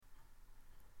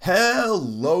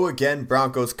Hello again,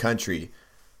 Broncos country.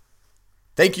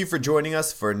 Thank you for joining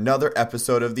us for another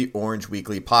episode of the Orange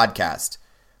Weekly Podcast.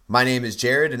 My name is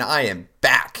Jared and I am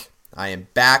back. I am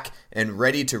back and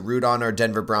ready to root on our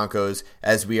Denver Broncos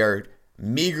as we are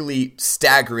meagerly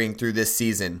staggering through this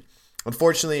season.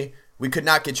 Unfortunately, we could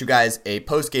not get you guys a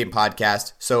post-game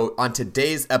podcast, so on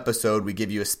today's episode, we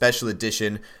give you a special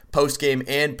edition post-game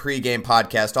and pre-game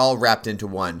podcast all wrapped into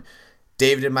one.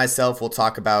 David and myself will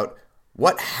talk about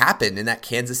what happened in that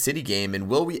Kansas City game and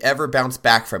will we ever bounce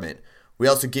back from it. We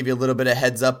also give you a little bit of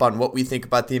heads up on what we think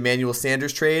about the Emmanuel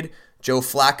Sanders trade, Joe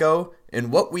Flacco,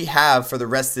 and what we have for the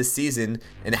rest of this season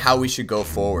and how we should go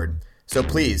forward. So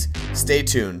please, stay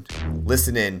tuned,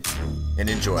 listen in, and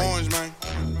enjoy. Orange, man.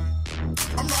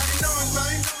 I'm rocking orange,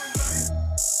 man.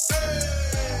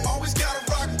 Hey, always gotta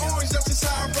rock orange, that's just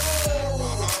how I roll.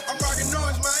 I'm rocking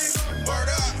orange, man. Word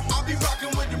up, I'll be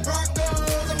rocking with the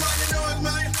Broncos. I'm rocking orange,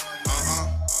 man.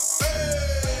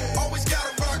 Hey, always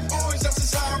gotta rock orange, that's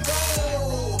just how I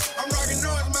roll. I'm rocking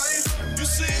orange, man. You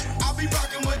see it, I'll be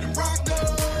rocking with the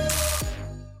Broncos.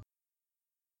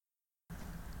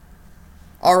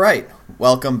 All right,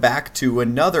 welcome back to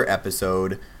another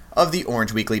episode of the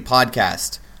Orange Weekly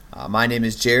Podcast. My name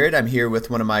is Jared. I'm here with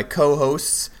one of my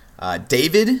co-hosts,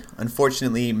 David.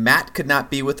 Unfortunately, Matt could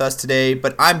not be with us today,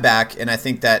 but I'm back, and I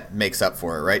think that makes up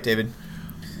for it, right, David?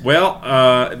 Well,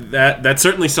 that's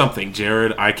certainly something,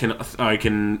 Jared. I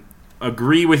can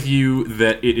agree with you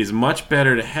that it is much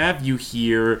better to have you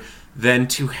here than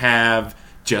to have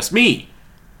just me,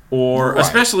 or Right.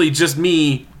 especially just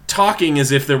me talking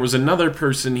as if there was another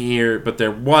person here, but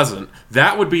there wasn't.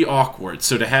 That would be awkward.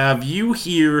 So to have you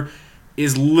here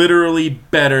is literally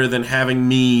better than having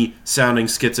me sounding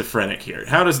schizophrenic here.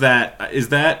 How does that? Is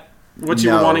that what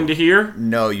you were wanting to hear?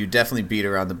 No, you definitely beat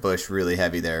around the bush really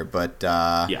heavy there, but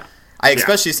Yeah.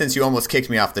 especially since you almost kicked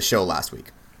me off the show last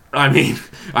week. I mean,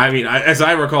 as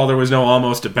I recall, there was no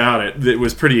almost about it. It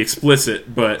was pretty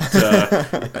explicit, but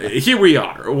here we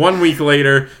are, 1 week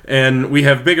later, and we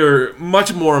have bigger,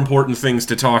 much more important things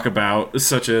to talk about,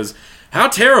 such as how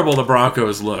terrible the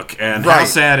Broncos look, and how Right.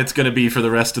 sad it's going to be for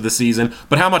the rest of the season,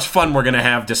 but how much fun we're going to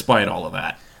have despite all of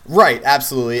that. Right,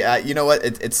 absolutely. You know what?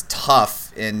 It's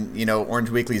tough, and Orange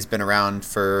Weekly's been around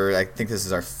for I think this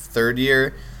is our fourth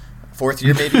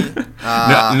year maybe. Not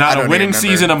I a don't even winning remember.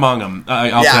 season among them,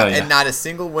 I'll tell you. And not a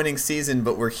single winning season,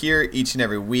 but we're here each and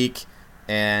every week,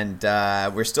 and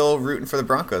we're still rooting for the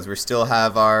Broncos. We still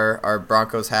have our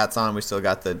Broncos hats on. We still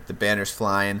got the banners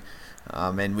flying,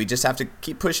 and we just have to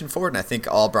keep pushing forward, and I think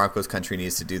all Broncos country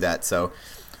needs to do that. So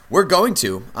we're going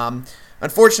to.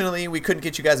 Unfortunately, we couldn't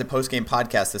get you guys a post-game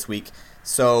podcast this week,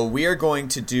 so we are going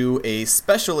to do a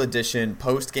special edition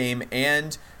post-game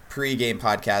and pre-game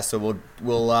podcast. So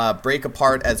we'll break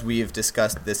apart as we have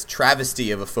discussed this travesty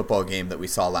of a football game that we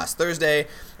saw last Thursday,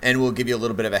 and we'll give you a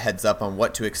little bit of a heads up on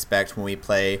what to expect when we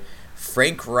play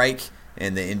Frank Reich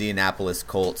and the Indianapolis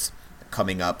Colts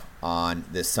coming up on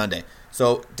this Sunday.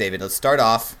 So, David, let's start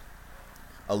off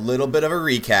a little bit of a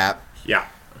recap. Yeah.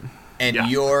 And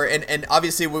Yeah. and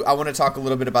obviously I want to talk a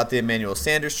little bit about the Emmanuel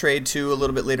Sanders trade too a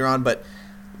little bit later on, but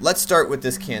let's start with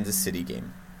this Kansas City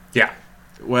game. Yeah.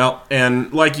 Well,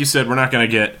 and like you said, we're not going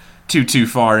to get too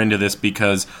far into this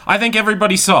because I think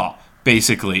everybody saw,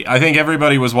 basically. I think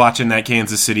everybody was watching that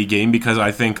Kansas City game because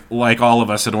I think, like all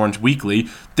of us at Orange Weekly,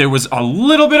 there was a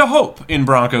little bit of hope in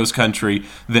Broncos country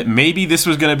that maybe this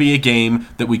was going to be a game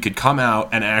that we could come out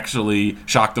and actually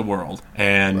shock the world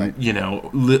and,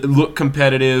 Right. look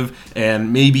competitive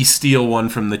and maybe steal one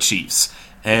from the Chiefs.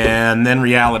 And then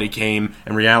reality came,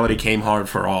 and reality came hard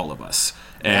for all of us.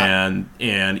 And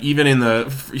even in the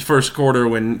first quarter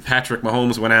when Patrick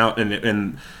Mahomes went out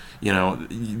and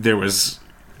there was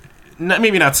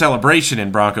maybe not celebration in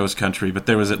Broncos country, but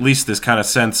there was at least this kind of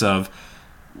sense of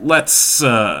let's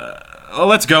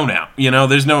go now.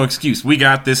 There's no excuse. We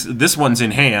got this. This one's in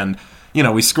hand.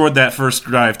 We scored that first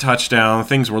drive touchdown.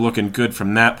 Things were looking good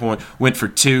from that point. Went for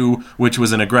 2, which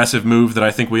was an aggressive move that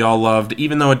I think we all loved,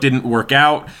 even though it didn't work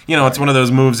out. It's one of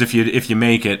those moves, if you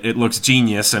make it, it looks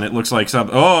genius, and it looks like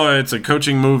it's a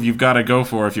coaching move you've got to go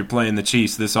for if you're playing the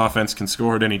Chiefs. This offense can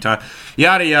score at any time.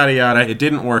 Yada, yada, yada. It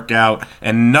didn't work out,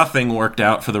 and nothing worked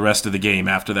out for the rest of the game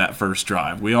after that first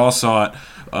drive. We all saw it.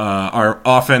 Our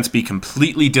offense be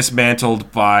completely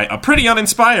dismantled by a pretty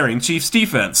uninspiring Chiefs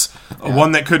defense.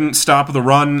 One that couldn't stop the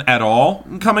run at all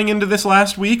coming into this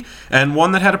last week, and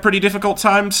one that had a pretty difficult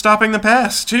time stopping the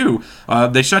pass, too.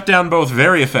 They shut down both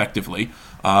very effectively.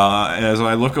 As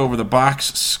I look over the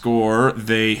box score,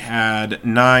 they had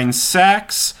 9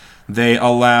 sacks. They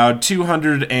allowed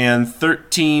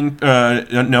 213...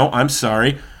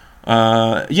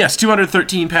 Yes,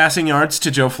 213 passing yards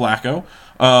to Joe Flacco.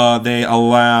 They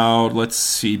allowed, let's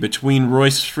see, between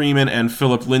Royce Freeman and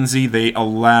Philip Lindsay, they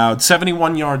allowed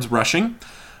 71 yards rushing.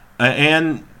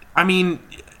 And, I mean,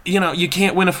 you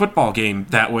can't win a football game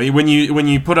that way. When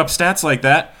you put up stats like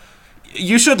that,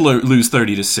 you should lose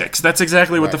 30-6. That's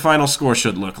exactly what the final score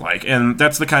should look like, and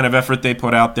that's the kind of effort they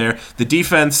put out there. The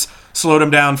defense slowed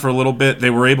them down for a little bit. They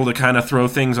were able to kind of throw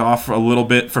things off a little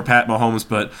bit for Pat Mahomes,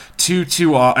 but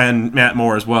and Matt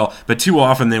Moore as well. But too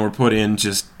often they were put in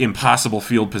just impossible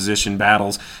field position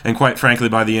battles, and quite frankly,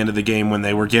 by the end of the game, when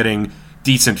they were getting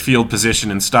decent field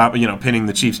position and pinning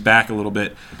the Chiefs back a little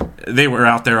bit, they were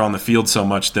out there on the field so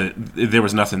much that there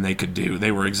was nothing they could do.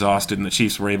 They were exhausted, and the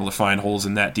Chiefs were able to find holes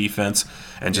in that defense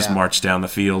and just march down the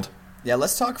field. Yeah,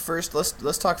 let's talk first.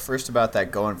 Let's talk first about that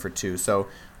going for two. So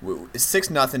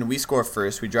 6-0, we score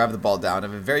first. We drive the ball down.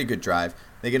 Have a very good drive.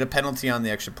 They get a penalty on the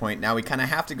extra point. Now we kind of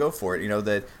have to go for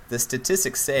it. The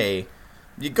statistics say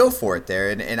you go for it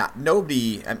there, and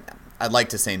nobody. I'd like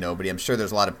to say nobody. I'm sure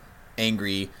there's a lot of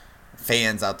angry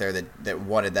fans out there that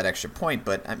wanted that extra point,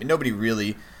 but I mean nobody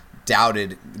really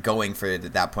doubted going for it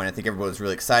at that point. I think everyone was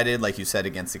really excited, like you said,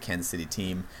 against the Kansas City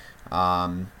team.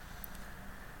 I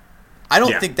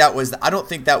don't think that was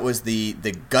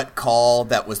the gut call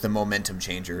that was the momentum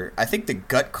changer. I think the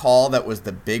gut call that was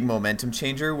the big momentum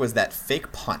changer was that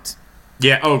fake punt.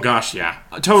 Yeah, oh gosh, yeah.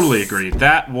 I totally agree.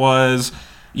 That was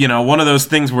one of those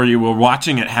things where you were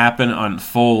watching it happen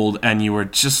unfold, and you were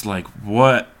just like,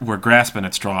 "What? We're grasping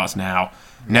at straws now.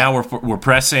 Now we're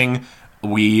pressing.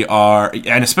 We are,"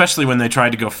 and especially when they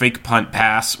tried to go fake punt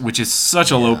pass, which is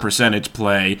such a low percentage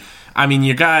play. I mean,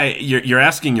 you're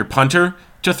asking your punter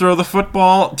to throw the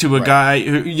football to a guy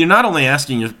who, you're not only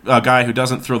asking a guy who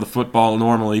doesn't throw the football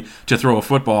normally to throw a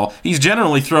football, he's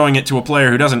generally throwing it to a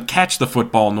player who doesn't catch the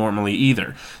football normally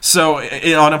either. So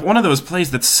on one of those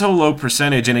plays that's so low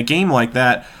percentage in a game like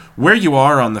that, where you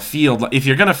are on the field, if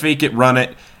you're going to fake it, run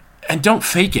it, and don't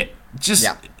fake it. Just,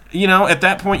 at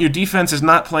that point, your defense is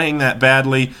not playing that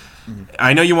badly.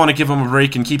 I know you want to give them a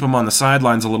break and keep them on the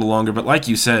sidelines a little longer, but like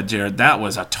you said, Jared, that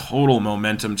was a total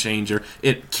momentum changer.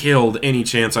 It killed any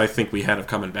chance I think we had of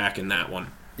coming back in that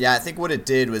one. Yeah, I think what it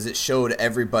did was it showed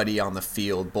everybody on the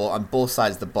field, on both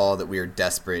sides of the ball, that we were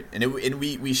desperate, and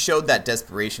we showed that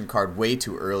desperation card way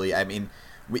too early. I mean,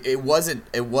 it wasn't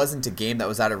a game that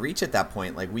was out of reach at that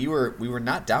point. Like we were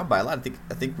not down by a lot.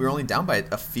 I think we were only down by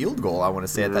a field goal, I want to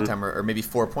say, at that time, or maybe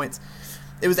 4 points.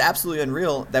 It was absolutely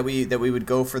unreal that we would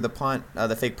go for the punt,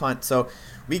 the fake punt. So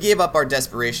we gave up our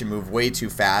desperation move way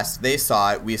too fast. They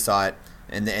saw it, we saw it,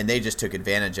 and they just took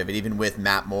advantage of it. Even with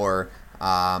Matt Moore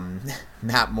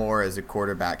as a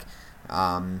quarterback.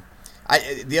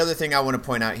 The other thing I want to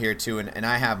point out here too, and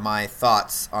I have my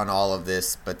thoughts on all of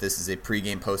this, but this is a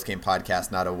pregame, postgame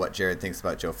podcast, not a what Jared thinks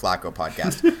about Joe Flacco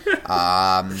podcast.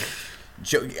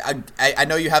 Joe, I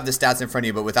know you have the stats in front of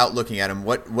you, but without looking at them,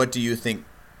 what do you think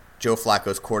Joe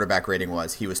Flacco's quarterback rating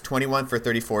was? He was 21 for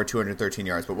 34, 213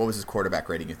 yards, but what was his quarterback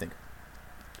rating, you think?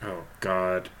 Oh,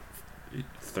 God.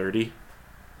 30?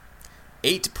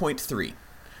 8.3.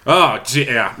 Oh,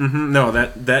 yeah. Mm-hmm. No,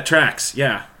 that tracks.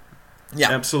 Yeah. Yeah.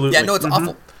 Absolutely. Yeah, no, it's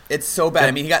awful. It's so bad.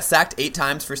 I mean, he got sacked 8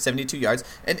 times for 72 yards.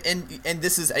 And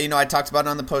this is, I talked about it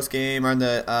on the postgame or on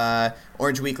the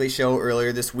Orange Weekly show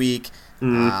earlier this week.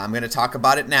 I'm going to talk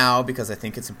about it now because I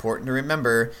think it's important to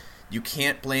remember. You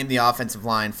can't blame the offensive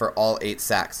line for all 8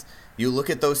 sacks. You look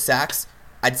at those sacks,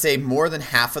 I'd say more than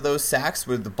half of those sacks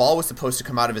where the ball was supposed to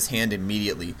come out of his hand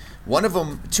immediately. 2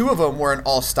 of them were an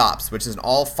all stops, which is an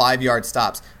all 5-yard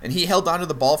stops. And he held onto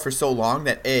the ball for so long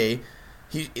that the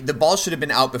ball should have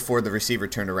been out before the receiver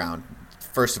turned around,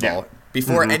 first of all.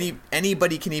 Before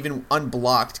anybody can even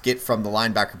unblocked get from the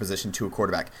linebacker position to a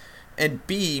quarterback. And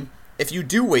B, if you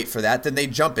do wait for that, then they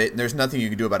jump it and there's nothing you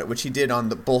can do about it, which he did on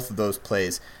both of those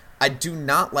plays. I do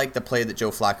not like the play that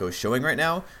Joe Flacco is showing right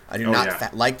now. I do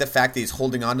not like the fact that he's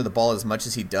holding on to the ball as much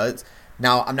as he does.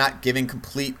 Now, I'm not giving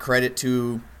complete credit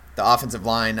to the offensive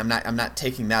line. I'm not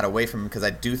taking that away from him because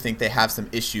I do think they have some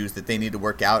issues that they need to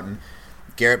work out. And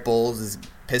Garrett Bowles is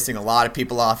pissing a lot of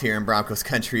people off here in Broncos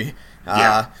country.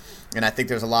 And I think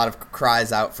there's a lot of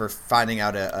cries out for finding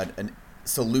out a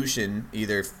solution,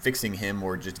 either fixing him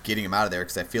or just getting him out of there,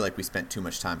 because I feel like we spent too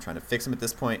much time trying to fix him at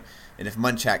this point. And if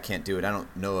Munchak can't do it, I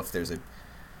don't know if there's a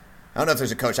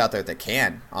coach out there that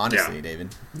can, honestly,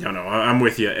 David. No, I'm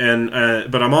with you,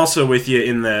 but I'm also with you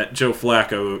in that Joe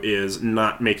Flacco is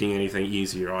not making anything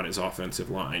easier on his offensive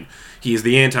line. He's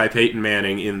the anti-Peyton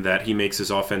Manning in that he makes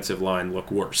his offensive line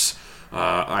look worse.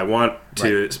 I want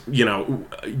to,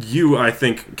 you, I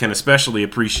think, can especially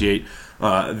appreciate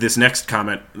this next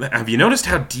comment. Have you noticed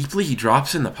how deeply he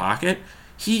drops in the pocket?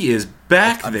 he is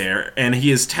back there, and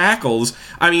his tackles,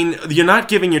 I mean, you're not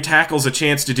giving your tackles a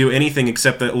chance to do anything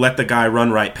except let the guy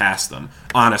run right past them,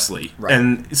 honestly. Right.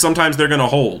 And sometimes they're going to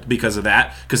hold because of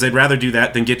that, because they'd rather do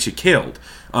that than get you killed.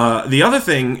 The other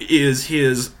thing is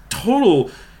his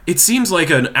total, it seems like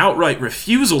an outright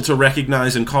refusal to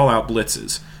recognize and call out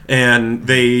blitzes. And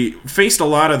they faced a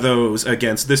lot of those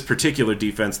against this particular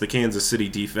defense, the Kansas City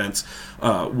defense,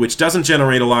 which doesn't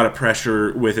generate a lot of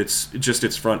pressure with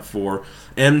its front four.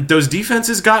 And those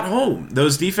defenses got home.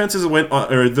 Those defenses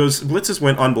those blitzes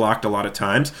went unblocked a lot of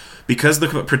times because the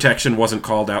protection wasn't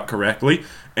called out correctly.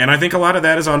 And I think a lot of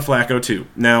that is on Flacco too.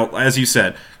 Now, as you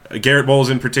said, Garrett Bowles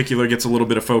in particular gets a little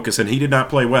bit of focus, and he did not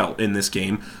play well in this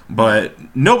game. But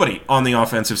nobody on the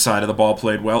offensive side of the ball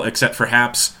played well, except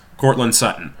perhaps Courtland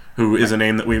Sutton, who is a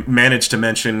name that we managed to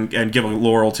mention and give a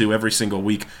laurel to every single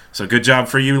week. So good job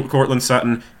for you, Courtland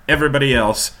Sutton. Everybody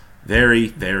else, very,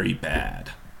 very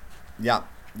bad. Yeah.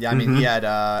 I mean, he had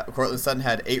Courtland Sutton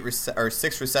had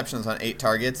 6 receptions on 8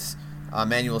 targets.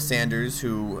 Emmanuel Sanders,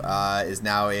 who is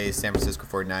now a San Francisco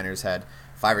 49ers, had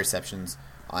 5 receptions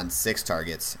on 6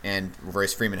 targets, and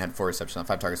Royce Freeman had 4 receptions on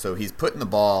 5 targets. So he's putting the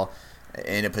ball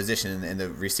in a position, and the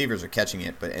receivers are catching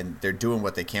it, and they're doing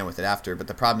what they can with it after. But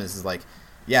the problem is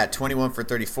 21 for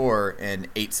 34 and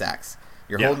 8 sacks.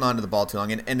 You're holding on to the ball too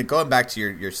long. And going back to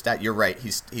your stat, you're right.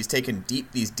 He's taken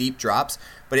these deep drops,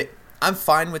 but I'm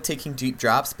fine with taking deep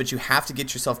drops, but you have to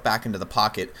get yourself back into the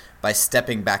pocket by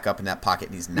stepping back up in that pocket,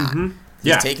 and he's not.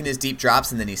 He's taking his deep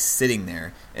drops, and then he's sitting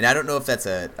there. And I don't know if that's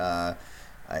a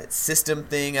system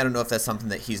thing. I don't know if that's something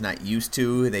that he's not used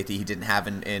to, that he didn't have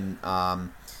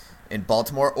in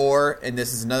Baltimore, or, and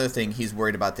this is another thing, he's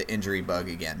worried about the injury bug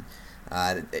again.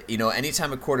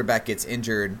 Anytime a quarterback gets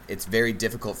injured, it's very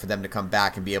difficult for them to come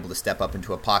back and be able to step up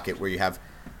into a pocket where you have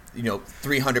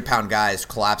 300-pound guys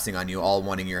collapsing on you, all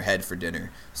wanting your head for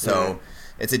dinner. So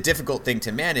it's a difficult thing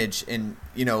to manage, and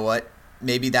you know what?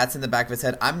 Maybe that's in the back of his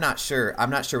head. I'm not sure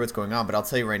what's going on, but I'll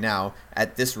tell you right now,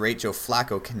 at this rate, Joe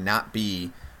Flacco cannot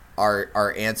be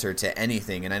our answer to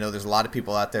anything. And I know there's a lot of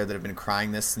people out there that have been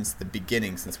crying this since the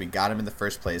beginning, since we got him in the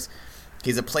first place.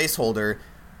 He's a placeholder,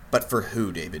 but for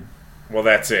who, David? Well,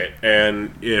 that's it.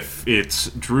 And if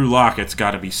it's Drew Lock, it's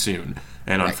got to be soon.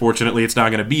 And unfortunately, it's not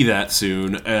going to be that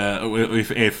soon.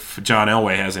 If John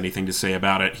Elway has anything to say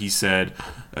about it, he said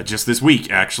just this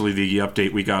week, actually, the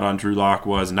update we got on Drew Lock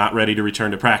was not ready to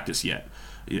return to practice yet.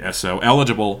 Yeah, so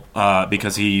eligible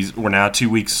because we're now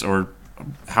 2 weeks or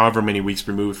however many weeks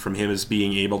removed from him as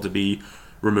being able to be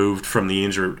removed from the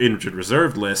injured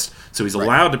reserve list. So he's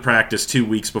allowed to practice 2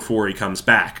 weeks before he comes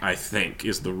back, I think,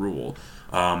 is the rule.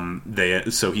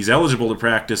 So he's eligible to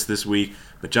practice this week,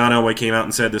 but John Elway came out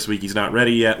and said this week he's not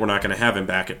ready yet. We're not going to have him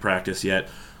back at practice yet.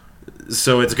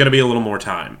 So it's going to be a little more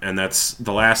time, and that's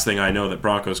the last thing I know that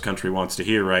Broncos country wants to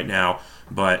hear right now.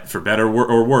 But for better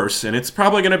or worse, and it's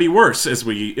probably going to be worse as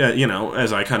we,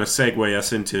 as I kind of segue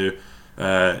us into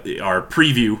our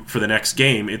preview for the next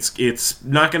game. It's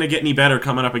not going to get any better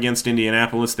coming up against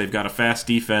Indianapolis. They've got a fast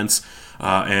defense,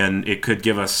 and we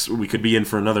could be in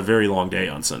for another very long day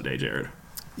on Sunday, Jared.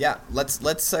 Yeah, let's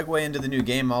segue into the new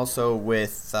game also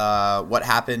with what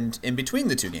happened in between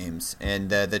the two games and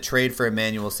the trade for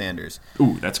Emmanuel Sanders.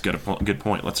 Ooh, that's a good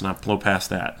point. Let's not blow past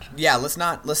that. Yeah, let's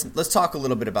talk a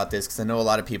little bit about this because I know a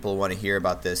lot of people want to hear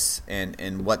about this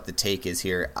and what the take is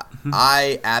here.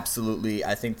 I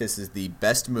think this is the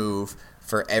best move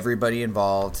for everybody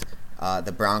involved.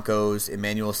 The Broncos,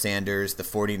 Emmanuel Sanders, the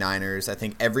 49ers. I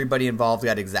think everybody involved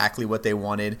got exactly what they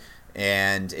wanted.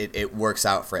 And it works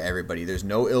out for everybody. There's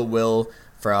no ill will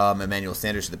from Emmanuel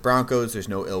Sanders to the Broncos. There's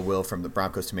no ill will from the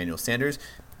Broncos to Emmanuel Sanders.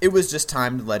 It was just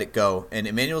time to let it go. And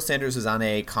Emmanuel Sanders is on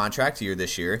a contract year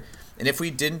this year. And if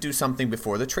we didn't do something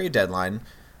before the trade deadline,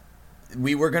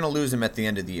 we were going to lose him at the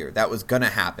end of the year. That was going to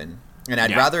happen. And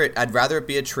I'd rather it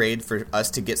be a trade for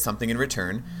us to get something in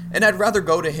return. And I'd rather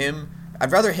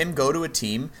him go to a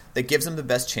team that gives him the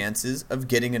best chances of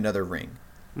getting another ring.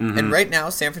 Mm-hmm. And right now,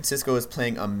 San Francisco is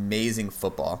playing amazing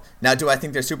football. Now, do I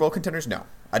think they're Super Bowl contenders? No.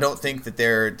 I don't think that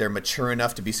they're mature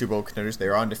enough to be Super Bowl contenders.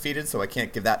 They're undefeated, so I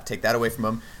can't take that away from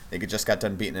them. They just got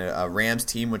done beating a Rams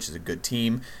team, which is a good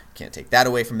team. Can't take that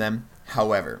away from them.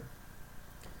 However,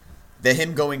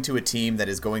 him going to a team that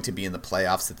is going to be in the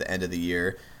playoffs at the end of the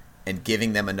year and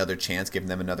giving them another chance, giving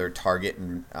them another target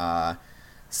and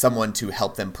someone to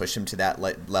help them push him to that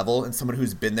level, and someone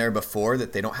who's been there before,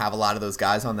 that they don't have a lot of those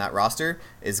guys on that roster,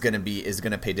 is going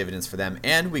to pay dividends for them.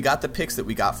 And we got the picks that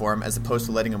we got for him, as opposed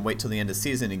to letting him wait till the end of the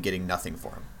season and getting nothing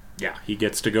for him. Yeah, he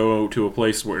gets to go to a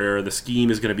place where the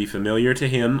scheme is going to be familiar to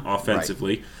him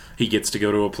offensively. Right. He gets to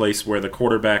go to a place where the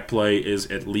quarterback play is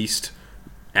at least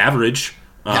average.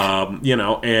 To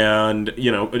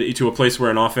a place where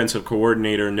an offensive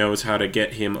coordinator knows how to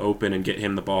get him open and get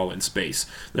him the ball in space.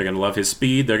 They're going to love his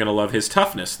speed. They're going to love his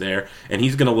toughness there. And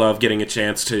he's going to love getting a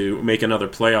chance to make another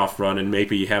playoff run and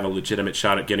maybe have a legitimate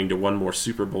shot at getting to one more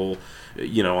Super Bowl,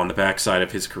 on the backside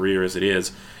of his career as it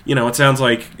is. It sounds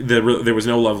like there was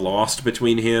no love lost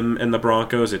between him and the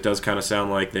Broncos. It does kind of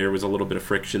sound like there was a little bit of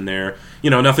friction there.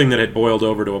 Nothing that had boiled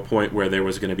over to a point where there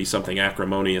was going to be something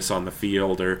acrimonious on the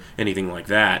field or anything like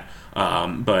that.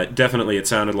 But definitely it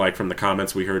sounded like from the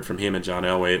comments we heard from him and John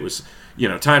Elway, it was,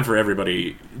 time for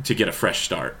everybody to get a fresh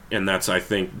start. And that's, I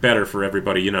think, better for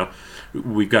everybody.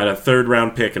 We've got a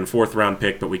 3rd-round pick and 4th-round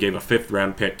pick, but we gave a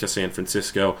 5th-round pick to San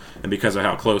Francisco. And because of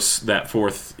how close that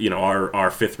 4th, our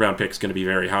 5th-round pick is going to be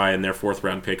very high and their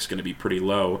 4th-round pick is going to be pretty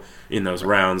low in those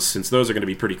rounds, since those are going to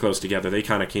be pretty close together, they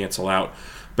kind of cancel out.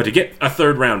 But to get a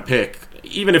 3rd-round pick,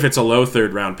 even if it's a low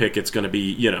 3rd-round pick, it's going to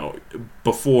be,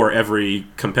 before every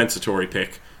compensatory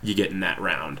pick you get in that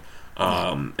round,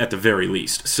 at the very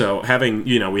least. So having,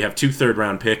 we have 2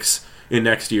 3rd-round picks in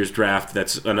next year's draft.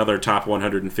 That's another top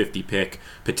 150 pick,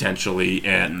 potentially,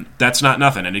 and that's not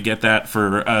nothing. And to get that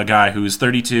for a guy who's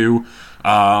 32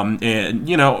 and,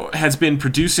 has been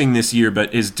producing this year,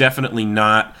 but is definitely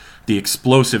not the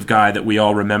explosive guy that we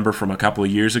all remember from a couple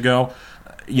of years ago,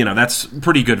 that's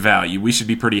pretty good value. We should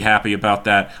be pretty happy about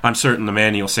that. I'm certain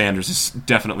Emmanuel Sanders is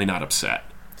definitely not upset.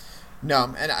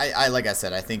 No, and I like I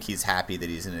said, I think he's happy that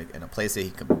he's in a place that he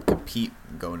can compete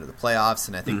and go into the playoffs,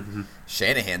 and I think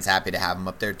Shanahan's happy to have him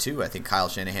up there too. I think Kyle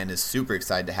Shanahan is super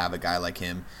excited to have a guy like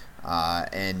him,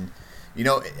 and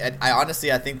I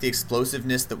honestly, I think the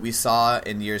explosiveness that we saw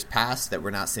in years past that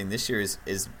we're not seeing this year is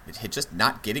just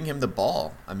not getting him the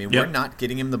ball. I mean, we're not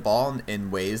getting him the ball in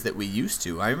ways that we used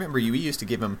to. I remember we used to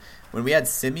give him, when we had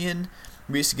Simeon,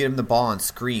 we used to get him the ball on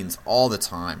screens all the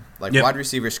time, like wide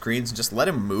receiver screens, and just let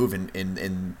him move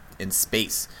in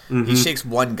space. He shakes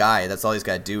one guy, that's all he's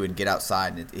got to do, and get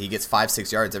outside, and he gets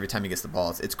 5-6 yards every time he gets the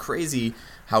ball. It's crazy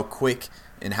how quick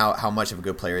and how much of a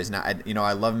good player he is. Now,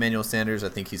 I love Emmanuel Sanders. I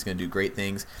think he's going to do great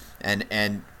things, and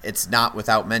it's not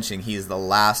without mentioning he's the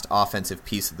last offensive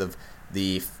piece of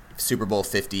the Super Bowl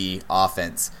 50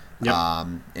 offense,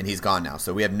 and he's gone now.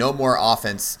 So we have no more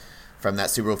offense from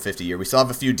that Super Bowl 50 year. We still have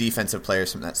a few defensive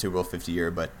players from that Super Bowl 50 year,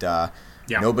 but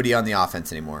nobody on the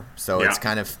offense anymore. So it's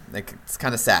kind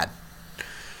of sad.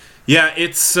 Yeah,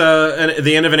 it's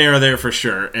the end of an era there for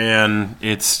sure, and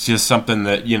it's just something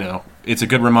that, it's a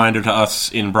good reminder to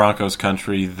us in Broncos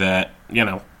country that,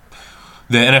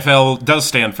 the NFL does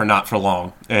stand for not for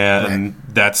long, and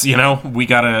that's, we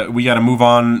gotta move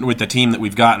on with the team that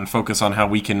we've got and focus on how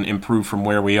we can improve from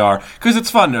where we are, because it's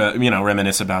fun to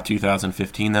reminisce about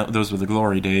 2015. Those were the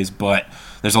glory days, but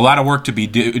there's a lot of work to be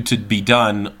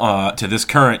done to this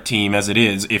current team as it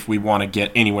is if we want to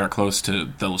get anywhere close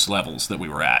to those levels that we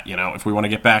were at. If we want to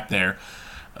get back there,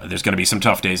 there's going to be some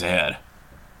tough days ahead.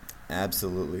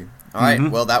 Absolutely. All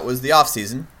right. Well, that was the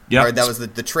offseason. Yep. Or that was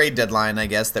the trade deadline, I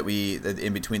guess, that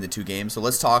in between the two games. So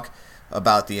let's talk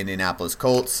about the Indianapolis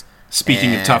Colts.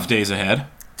 Speaking of tough days ahead.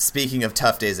 Speaking of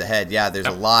tough days ahead, there's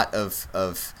a lot of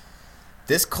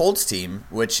this Colts team,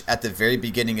 which at the very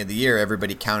beginning of the year,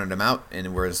 everybody counted them out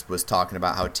and was talking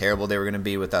about how terrible they were going to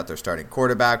be without their starting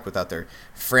quarterback, without their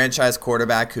franchise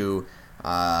quarterback who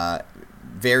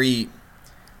very,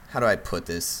 how do I put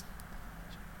this?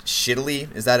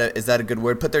 Shittily, is that a good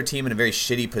word? Put their team in a very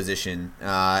shitty position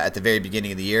at the very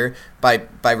beginning of the year by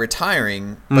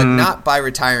retiring, but not by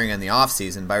retiring in the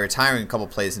offseason, by retiring a couple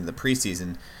plays into the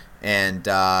preseason and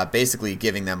basically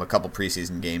giving them a couple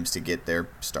preseason games to get their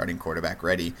starting quarterback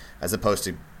ready, as opposed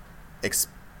to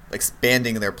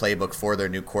expanding their playbook for their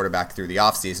new quarterback through the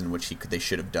offseason, which they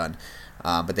should have done,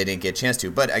 but they didn't get a chance to.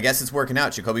 But I guess it's working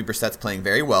out. Jacoby Brissett's playing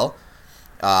very well.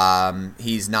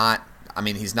 He's not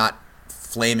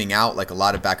flaming out like a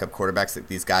lot of backup quarterbacks, like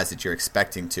these guys that you're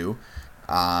expecting to,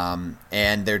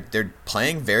 and they're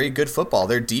playing very good football.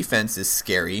 Their defense is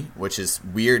scary, which is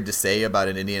weird to say about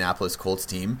an Indianapolis Colts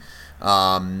team,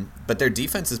 but their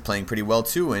defense is playing pretty well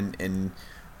too, and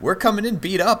we're coming in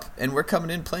beat up, and we're coming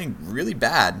in playing really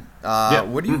bad.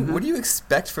 What do you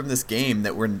expect from this game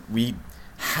that we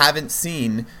haven't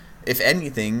seen, if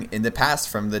anything, in the past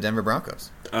from the Denver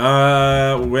Broncos?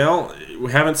 Well,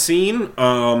 we haven't seen.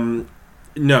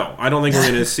 No, I don't think we're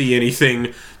going to see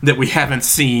anything that we haven't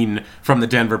seen from the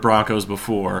Denver Broncos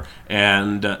before,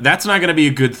 and that's not going to be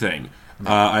a good thing.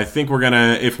 I think we're going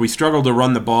to, if we struggle to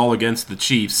run the ball against the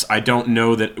Chiefs, I don't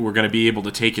know that we're going to be able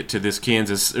to take it to this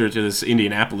this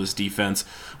Indianapolis defense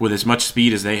with as much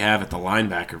speed as they have at the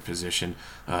linebacker position.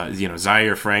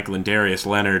 Zaire Franklin, Darius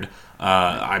Leonard,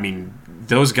 I mean,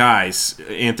 those guys,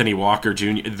 Anthony Walker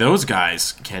Jr., those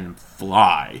guys can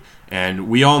fly. And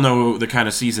we all know the kind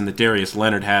of season that Darius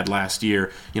Leonard had last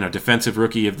year. Defensive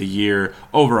Rookie of the Year,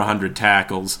 over 100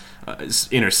 tackles,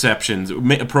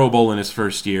 interceptions, a Pro Bowl in his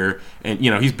first year. And,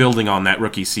 he's building on that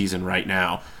rookie season right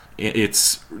now.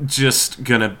 It's just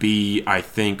going to be, I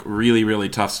think, really, really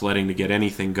tough sledding to get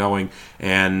anything going.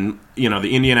 And,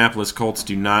 the Indianapolis Colts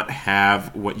do not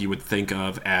have what you would think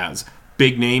of as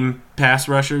big-name pass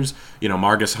rushers.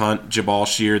 Margus Hunt, Jabal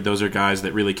Sheard, those are guys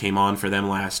that really came on for them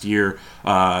last year,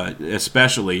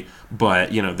 especially.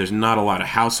 But, there's not a lot of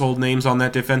household names on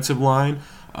that defensive line.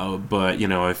 But,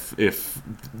 if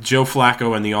Joe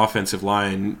Flacco and the offensive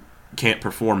line can't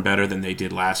perform better than they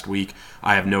did last week,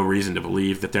 I have no reason to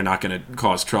believe that they're not going to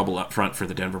cause trouble up front for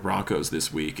the Denver Broncos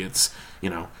this week. It's,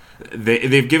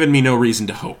 they've given me no reason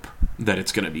to hope that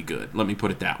it's going to be good. Let me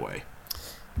put it that way.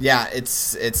 Yeah,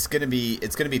 it's gonna be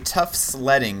tough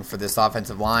sledding for this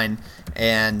offensive line,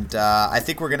 and I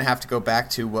think we're gonna have to go back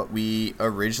to what we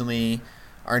originally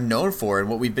are known for and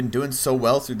what we've been doing so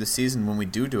well through the season when we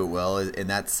do it well, and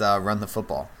that's run the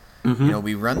football. Mm-hmm.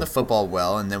 We run the football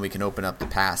well, and then we can open up the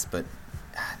pass. But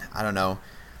I don't know,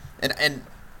 and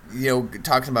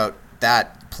talking about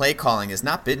that, play calling has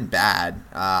not been bad.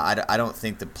 I don't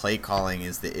think the play calling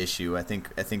is the issue. I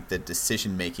think the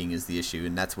decision making is the issue,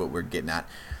 and that's what we're getting at.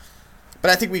 But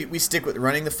I think we stick with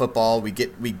running the football. We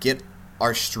get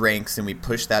our strengths, and we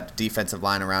push that defensive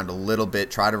line around a little bit.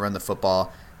 Try to run the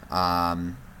football.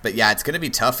 But yeah, it's going to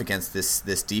be tough against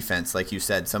this defense. Like you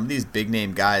said, some of these big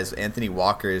name guys. Anthony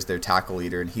Walker is their tackle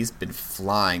leader, and he's been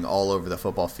flying all over the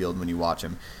football field when you watch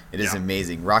him. It is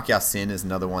amazing. Rock Ya-Sin is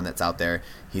another one that's out there.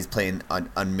 He's playing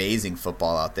an amazing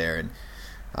football out there,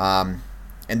 and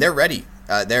they're ready.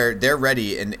 They're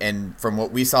ready. And from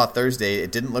what we saw Thursday,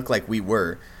 it didn't look like we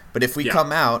were. But if we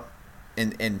come out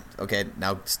and okay,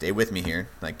 now stay with me here.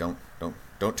 Like don't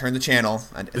turn the channel.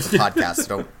 It's a podcast. So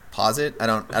don't pause it. I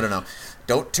don't know.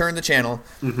 Don't turn the channel.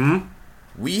 Mm-hmm.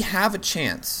 We have a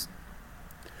chance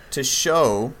to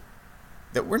show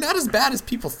that we're not as bad as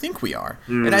people think we are.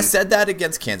 Mm. And I said that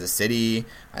against Kansas City.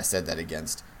 I said that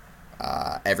against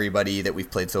everybody that we've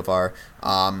played so far.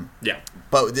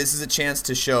 But this is a chance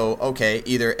to show, okay,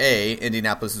 either A,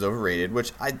 Indianapolis is overrated,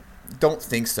 which I don't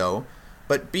think so,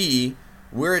 but B,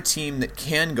 we're a team that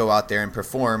can go out there and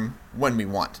perform when we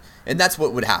want. And that's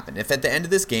what would happen. If at the end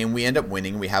of this game we end up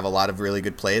winning, we have a lot of really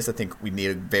good plays. I think we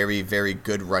need a very, very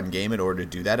good run game in order to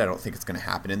do that. I don't think it's going to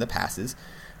happen in the passes.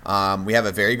 We have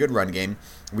a very good run game.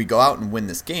 We go out and win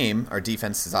this game. Our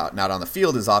defense is not on the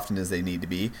field as often as they need to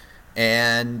be.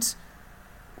 And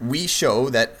we show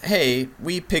that, hey,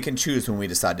 we pick and choose when we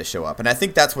decide to show up. And I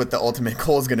think that's what the ultimate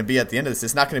goal is going to be at the end of this.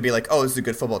 It's not going to be like, oh, this is a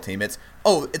good football team. It's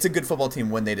a good football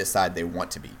team when they decide they want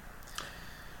to be.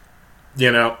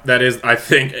 That is, I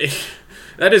think,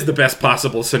 that is the best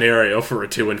possible scenario for a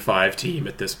 2-5 team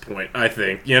at this point, I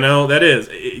think. That is.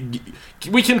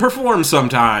 We can perform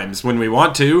sometimes when we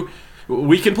want to.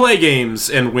 We can play games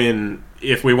and win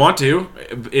if we want to.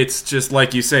 It's just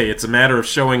like you say, it's a matter of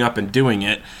showing up and doing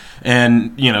it.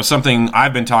 And, something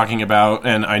I've been talking about,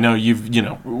 and I know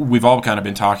we've all kind of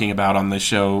been talking about on this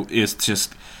show, is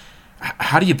just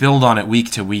how do you build on it week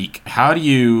to week? How do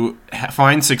you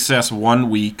find success one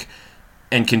week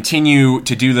and continue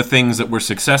to do the things that were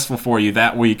successful for you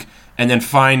that week, and then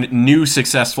find new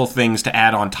successful things to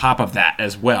add on top of that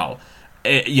as well?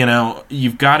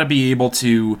 You've got to be able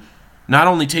to not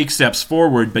only take steps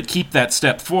forward, but keep that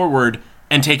step forward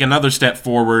and take another step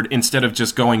forward instead of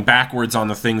just going backwards on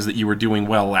the things that you were doing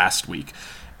well last week.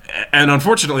 And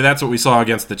unfortunately, that's what we saw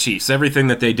against the Chiefs. Everything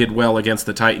that they did well against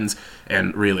the Titans,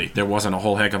 and really, there wasn't a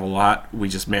whole heck of a lot. We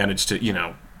just managed to,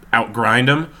 outgrind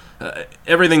them.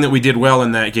 Everything that we did well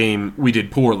in that game, we did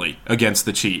poorly against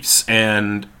the Chiefs.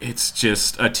 And it's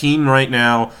just a team right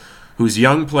now whose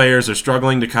young players are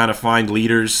struggling to kind of find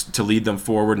leaders to lead them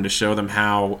forward and to show them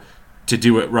how to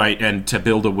do it right and to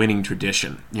build a winning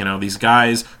tradition. These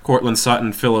guys, Cortland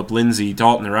Sutton, Phillip Lindsay,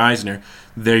 Dalton Reisner,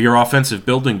 they're your offensive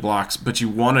building blocks, but you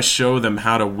want to show them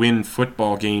how to win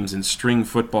football games and string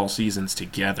football seasons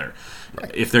together.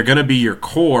 Right. If they're going to be your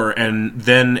core and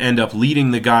then end up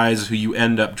leading the guys who you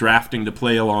end up drafting to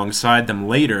play alongside them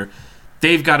later,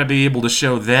 they've got to be able to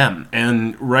show them.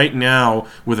 And right now,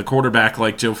 with a quarterback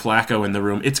like Joe Flacco in the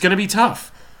room, it's going to be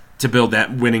tough to build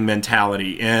that winning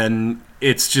mentality. And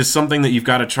it's just something that you've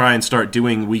got to try and start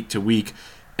doing week to week.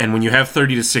 And when you have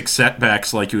 30-6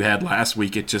 setbacks like you had last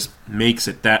week, it just makes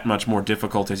it that much more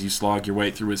difficult as you slog your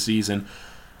way through a season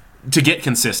to get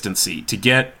consistency, to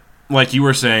get, like you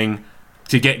were saying,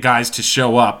 to get guys to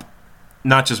show up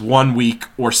not just one week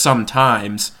or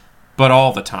sometimes, but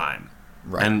all the time.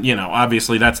 Right. And,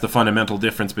 obviously that's the fundamental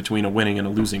difference between a winning and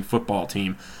a losing football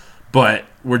team. But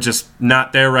we're just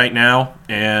not there right now,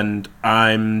 and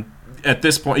I'm at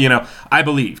this point, I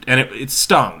believed, and it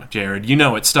stung, Jared.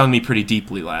 It stung me pretty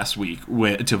deeply last week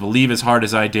to believe as hard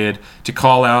as I did, to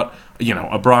call out,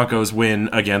 a Broncos win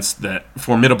against that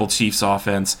formidable Chiefs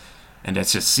offense, and to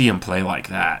just see them play like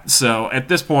that. So at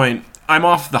this point, I'm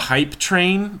off the hype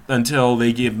train until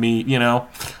they give me,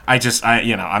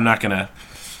 I'm not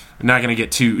gonna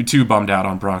get too bummed out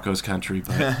on Broncos country,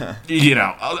 but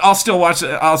I'll still watch.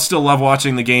 I'll still love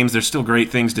watching the games. There's still great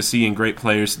things to see and great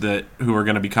players who are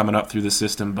going to be coming up through the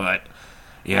system, but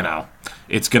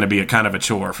it's going to be a kind of a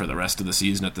chore for the rest of the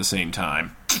season at the same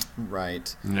time.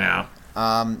 Right. Yeah.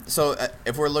 So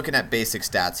if we're looking at basic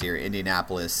stats here,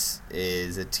 Indianapolis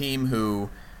is a team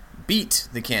who beat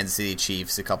the Kansas City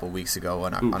Chiefs a couple weeks ago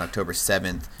on October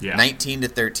 7th,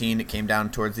 19-13. It came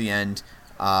down towards the end.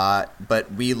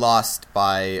 But we lost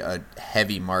by a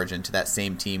heavy margin to that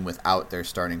same team without their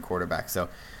starting quarterback. So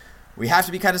we have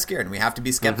to be kind of scared, and we have to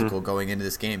be skeptical going into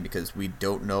this game because we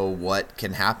don't know what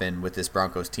can happen with this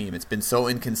Broncos team. It's been so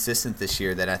inconsistent this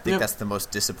year that I think that's the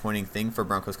most disappointing thing for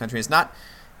Broncos country. It's not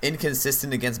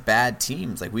inconsistent against bad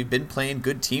teams. Like, we've been playing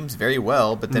good teams very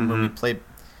well, but then when we play,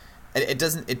 it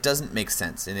doesn't make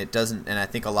sense, and it doesn't. And I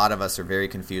think a lot of us are very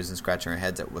confused and scratching our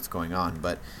heads at what's going on,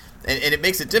 but. And it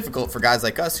makes it difficult for guys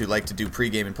like us who like to do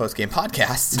pregame and postgame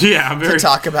podcasts to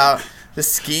talk about the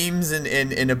schemes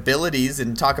and abilities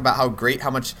and talk about how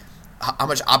much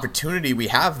opportunity we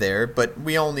have there, but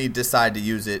we only decide to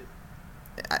use it,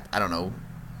 I don't know,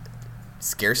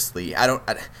 scarcely. I don't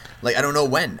know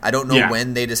when. I don't know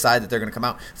when they decide that they're going to come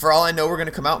out. For all I know, we're going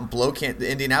to come out and blow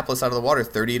Indianapolis out of the water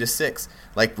 30-6,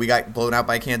 like we got blown out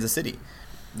by Kansas City.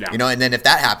 Yeah. And then if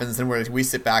that happens, then we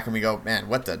sit back and we go, man,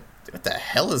 what the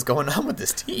hell is going on with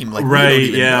this team? Like, right,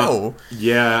 we don't even know.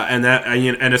 Yeah, and that,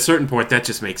 at a certain point, that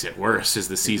just makes it worse as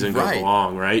the season goes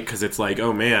along, right? Because it's like,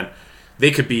 oh man,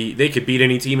 they could beat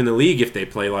any team in the league if they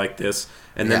play like this,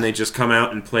 and then they just come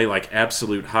out and play like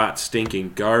absolute hot,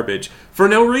 stinking garbage for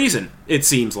no reason. It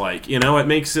seems like, it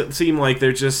makes it seem like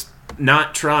they're just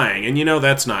not trying, and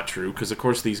that's not true because of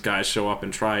course these guys show up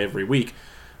and try every week,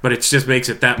 but it just makes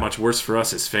it that much worse for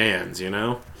us as fans,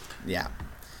 Yeah.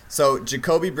 So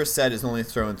Jacoby Brissett has only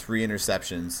thrown 3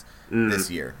 interceptions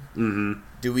this year. Mm-hmm.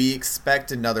 Do we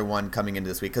expect another one coming into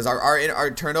this week? Because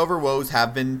our turnover woes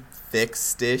have been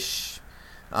fixed-ish,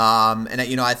 and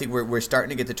I think we're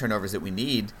starting to get the turnovers that we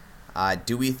need.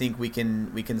 Do we think we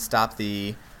can stop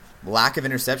the lack of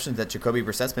interceptions that Jacoby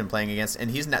Brissett's been playing against?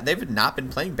 And they've not been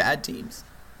playing bad teams.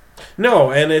 No,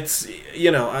 and it's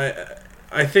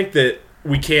I think that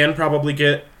we can probably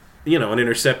get. An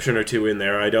interception or two in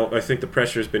there. I think the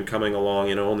pressure's been coming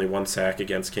along. Only 1 sack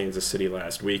against Kansas City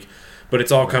last week, but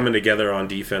it's all coming together on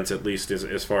defense, at least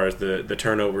as far as the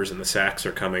turnovers and the sacks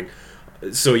are coming.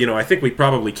 So I think we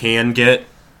probably can get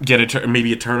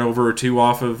maybe a turnover or two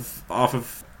off of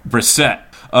Brissett.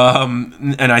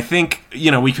 And I think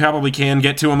we probably can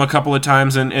get to him a couple of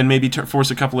times and maybe force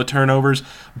a couple of turnovers,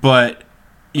 but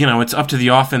it's up to the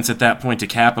offense at that point to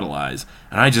capitalize.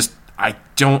 And I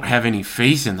don't have any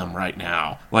faith in them right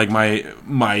now. Like my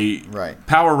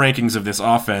power rankings of this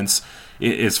offense,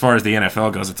 as far as the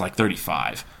NFL goes, it's like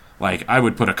 35. Like, I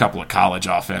would put a couple of college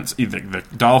offense. Either the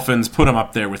Dolphins, put them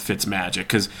up there with Fitzmagic,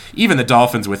 because even the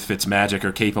Dolphins with Fitzmagic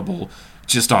are capable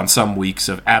just on some weeks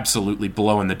of absolutely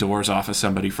blowing the doors off of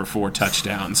somebody for 4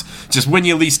 touchdowns, just when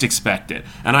you least expect it.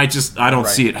 And I don't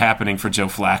see it happening for Joe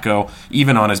Flacco,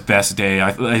 even on his best day.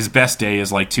 His best day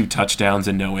is like 2 touchdowns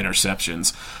and no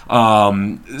interceptions.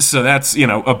 So that's,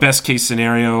 a best case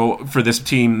scenario for this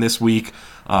team this week.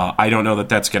 I don't know that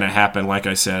that's going to happen. Like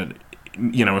I said,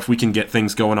 if we can get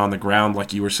things going on the ground,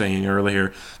 like you were saying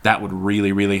earlier, that would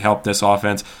really, really help this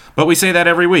offense. But we say that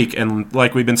every week, and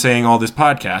like we've been saying all this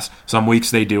podcast, some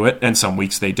weeks they do it, and some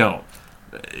weeks they don't.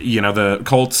 The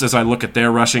Colts, as I look at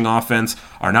their rushing offense,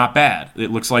 are not bad.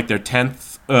 It looks like they're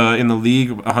 10th in the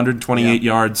league, 128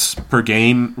 yards per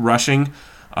game rushing.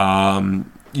 We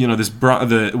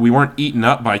weren't eaten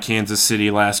up by Kansas City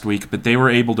last week, but they were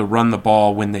able to run the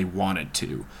ball when they wanted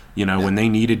to. When they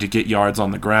needed to get yards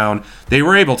on the ground, they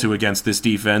were able to against this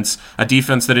defense, a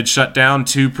defense that had shut down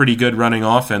 2 pretty good running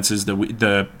offenses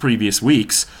the previous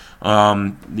weeks. They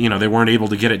weren't able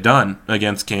to get it done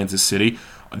against Kansas City.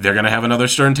 They're going to have another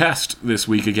stern test this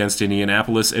week against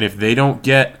Indianapolis, and if they don't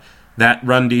get that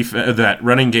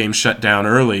running game shut down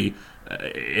early,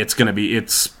 it's going to be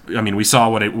we saw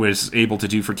what it was able to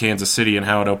do for Kansas City and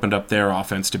how it opened up their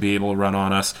offense to be able to run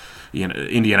on us.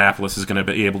 Indianapolis is going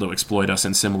to be able to exploit us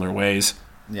in similar ways.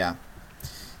 Yeah,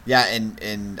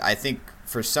 and I think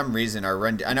for some reason our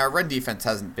run defense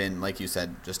hasn't been, like you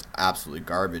said, just absolutely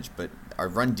garbage. But our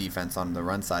run defense on the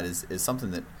run side is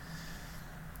something that,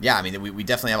 yeah, I mean, we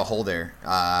definitely have a hole there,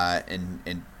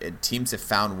 and teams have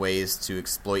found ways to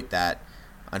exploit that.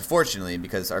 Unfortunately,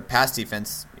 because our pass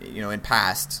defense, in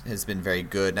past has been very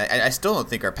good. And I still don't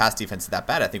think our pass defense is that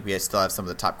bad. I think we still have some of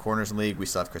the top corners in the league. We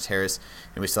still have Chris Harris,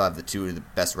 and we still have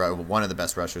one of the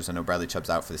best rushers. I know Bradley Chubb's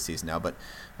out for the season now, but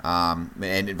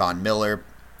and Von Miller.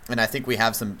 And I think we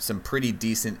have some pretty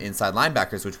decent inside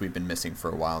linebackers, which we've been missing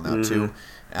for a while now too.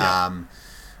 Yeah.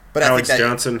 But Alex I think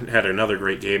Johnson had another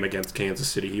great game against Kansas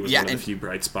City. He was one of the few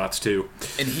bright spots too.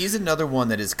 And he's another one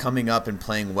that is coming up and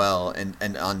playing well, and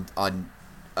on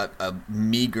a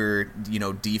meager,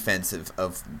 defense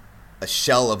of a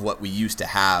shell of what we used to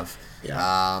have.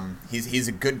 Yeah. He's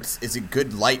a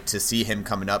good light to see him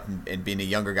coming up and being a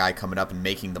younger guy coming up and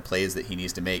making the plays that he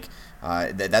needs to make.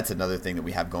 That's another thing that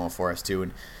we have going for us too.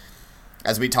 And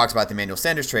as we talked about the Emmanuel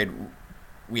Sanders trade,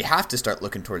 we have to start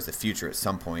looking towards the future at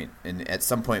some point. And at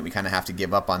some point, we kind of have to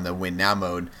give up on the win now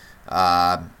mode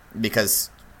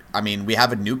because, I mean, we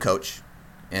have a new coach.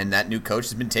 And that new coach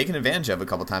has been taken advantage of a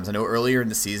couple times. I know earlier in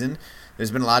the season,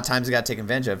 there's been a lot of times it got taken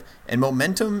advantage of. And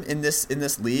momentum in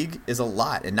this league is a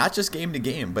lot, and not just game to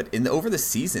game, but over the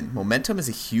season, momentum is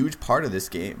a huge part of this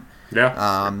game.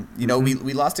 Yeah.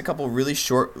 We lost a couple really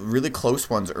short, really close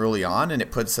ones early on, and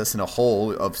it puts us in a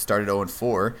hole of started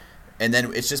 0-4, and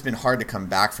then it's just been hard to come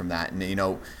back from that.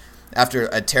 And after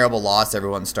a terrible loss,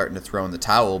 everyone's starting to throw in the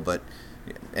towel, but.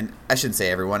 And I shouldn't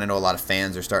say everyone. I know a lot of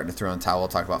fans are starting to throw in the towel,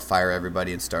 talk about fire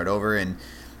everybody and start over. And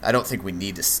I don't think we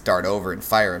need to start over and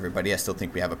fire everybody. I still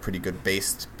think we have a pretty good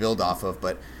base to build off of.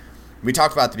 But we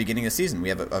talked about at the beginning of the season, we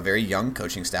have a very young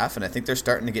coaching staff, and I think they're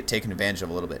starting to get taken advantage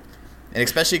of a little bit. And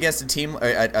especially against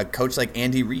a coach like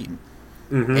Andy Reid.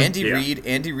 Mm-hmm.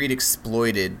 Andy Reid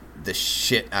exploited the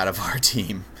shit out of our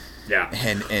team. Yeah.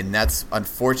 And that's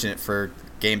unfortunate for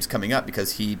games coming up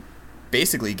because he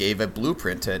basically gave a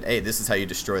blueprint to, hey, this is how you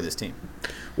destroy this team.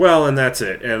 Well, and that's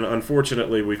it. And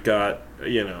unfortunately, we've got,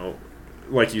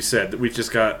 like you said, we've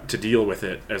just got to deal with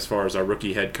it as far as our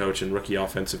rookie head coach and rookie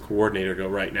offensive coordinator go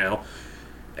right now.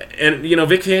 And,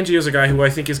 Vic Fangio is a guy who I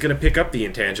think is going to pick up the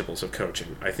intangibles of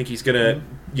coaching. I think he's going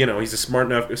to, he's a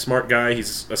smart guy.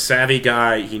 He's a savvy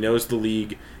guy. He knows the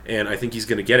league, and I think he's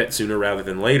going to get it sooner rather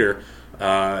than later.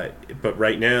 But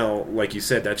right now, like you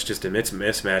said, that's just a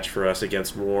mismatch for us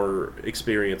against more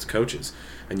experienced coaches.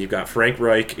 And you've got Frank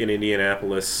Reich in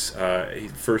Indianapolis,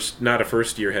 not a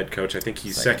first-year head coach. I think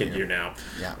he's second year now.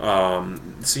 Yeah.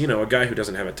 So, a guy who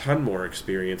doesn't have a ton more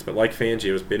experience, but like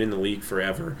Fangio, has been in the league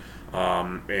forever.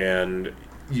 And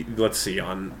let's see,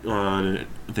 on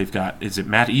they've got, is it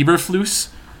Matt Eberflus?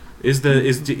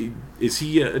 Is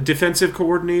he a defensive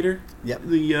coordinator? Yep.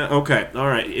 Okay, all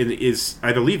right.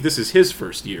 I believe this is his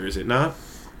first year, is it not?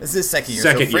 This is his second year.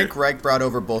 So Frank Reich brought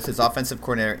over both his offensive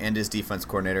coordinator and his defense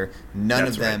coordinator. None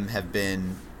of them have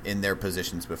been in their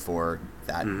positions before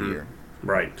that year.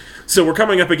 Right. So we're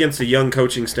coming up against a young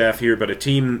coaching staff here, but a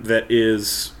team that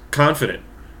is confident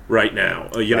right now.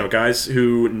 Guys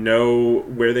who know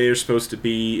where they are supposed to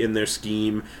be in their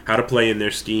scheme, how to play in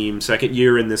their scheme, second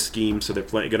year in this scheme, so they're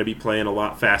going to be playing a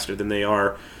lot faster than they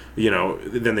are,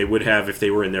 than they would have if they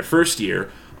were in their first year,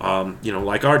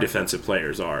 like our defensive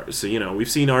players are. So,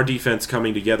 we've seen our defense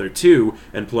coming together too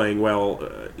and playing well,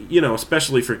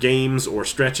 especially for games or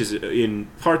stretches in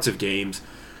parts of games.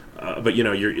 But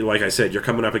you're like I said, you're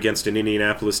coming up against an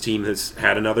Indianapolis team that's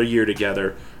had another year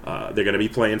together. They're going to be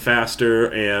playing faster,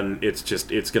 and it's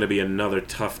going to be another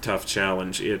tough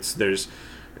challenge. There's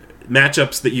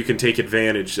matchups that you can take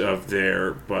advantage of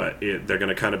there, but they're going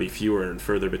to kind of be fewer and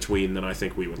further between than I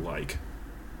think we would like.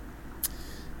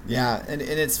 Yeah, and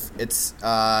it's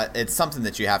something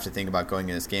that you have to think about going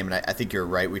in this game, and I think you're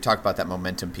right. We talked about that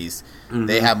momentum piece. Mm-hmm.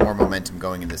 They have more momentum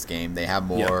going in this game. They have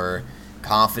more. Yep.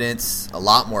 Confidence, a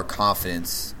lot more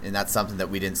confidence, and that's something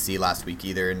that we didn't see last week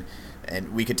either.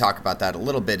 And we could talk about that a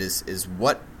little bit.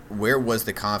 Where was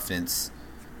the confidence?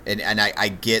 And I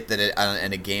get that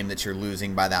in a game that you're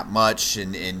losing by that much,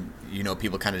 and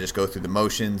people kind of just go through the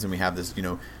motions, and we have this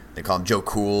they call him Joe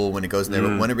Cool when it goes in there.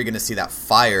 But when are we going to see that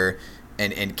fire?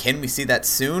 And can we see that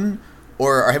soon?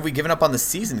 Or have we given up on the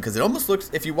season? Because it almost looks,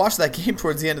 if you watch that game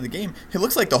towards the end of the game, it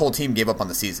looks like the whole team gave up on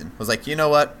the season. It was like, you know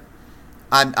what?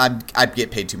 I get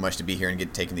paid too much to be here and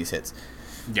get taking these hits.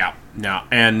 Yeah, no.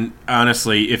 And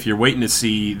honestly, if you're waiting to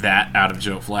see that out of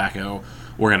Joe Flacco,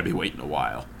 we're going to be waiting a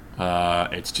while.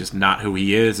 It's just not who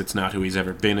he is. It's not who he's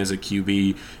ever been as a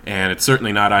QB. And it's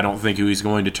certainly not, I don't think, who he's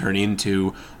going to turn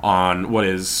into on what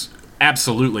is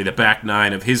absolutely the back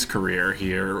nine of his career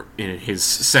here in his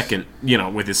second,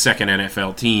 with his second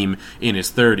NFL team in his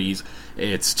 30s.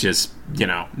 It's just,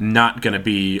 not going to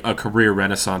be a career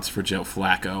renaissance for Joe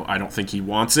Flacco. I don't think he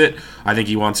wants it. I think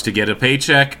he wants to get a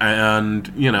paycheck, and,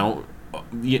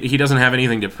 he doesn't have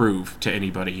anything to prove to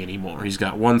anybody anymore. He's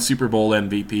got one Super Bowl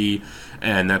MVP,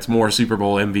 and that's more Super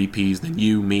Bowl MVPs than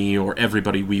you, me, or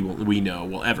everybody we know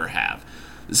will ever have.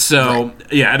 So,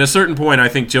 right. Yeah, at a certain point, I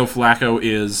think Joe Flacco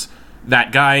is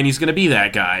that guy, and he's going to be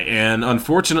that guy. And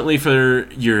unfortunately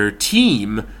for your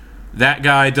team, that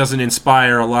guy doesn't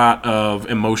inspire a lot of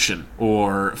emotion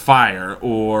or fire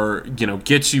or,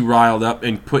 get you riled up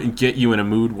and get you in a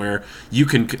mood where you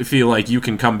can feel like you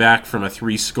can come back from a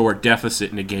 3-score deficit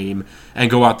in a game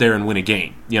and go out there and win a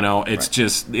game. It's right.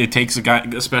 Just, it takes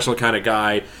a special kind of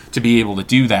guy to be able to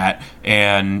do that.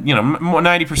 And,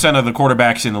 90% of the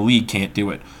quarterbacks in the league can't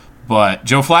do it. But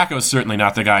Joe Flacco is certainly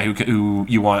not the guy who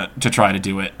you want to try to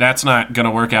do it. That's not going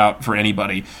to work out for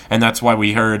anybody. And that's why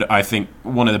we heard, I think,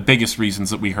 one of the biggest reasons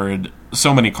that we heard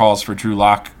so many calls for Drew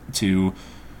Lock to,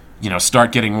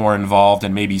 start getting more involved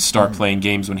and maybe start playing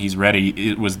games when he's ready.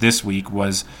 It was this week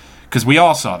was because we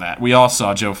all saw that. We all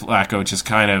saw Joe Flacco just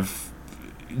kind of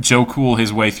Joe Cool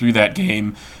his way through that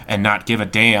game and not give a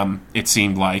damn, it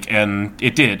seemed like. And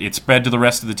it did. It spread to the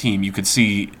rest of the team. You could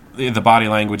see the body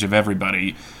language of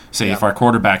everybody. If our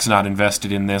quarterback's not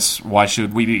invested in this, why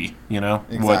should we be?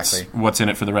 Exactly. What's in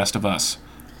it for the rest of us?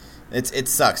 It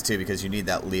sucks too because you need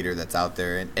that leader that's out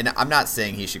there, and I'm not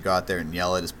saying he should go out there and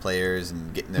yell at his players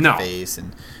and get in their face,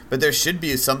 but there should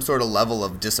be some sort of level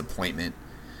of disappointment.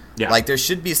 Yeah, like there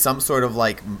should be some sort of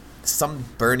some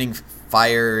burning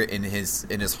fire in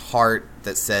his heart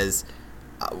that says,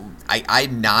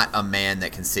 I'm not a man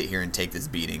that can sit here and take this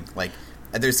beating.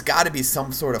 There's got to be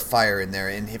some sort of fire in there,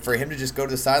 and for him to just go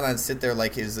to the sideline and sit there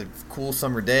like it's a cool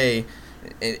summer day,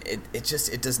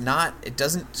 it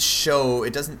doesn't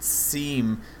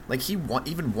seem like he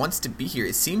even wants to be here.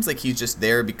 It seems like he's just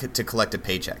there to collect a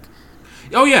paycheck.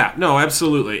 Oh yeah, no,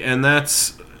 absolutely, and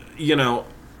that's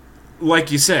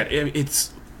like you said,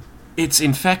 it's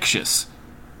infectious.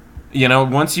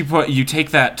 Once you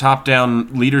take that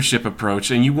top-down leadership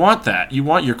approach, and you want that, you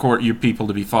want your people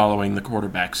to be following the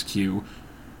quarterback's cue.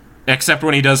 Except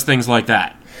when he does things like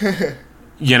that.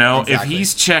 Exactly. If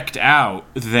he's checked out,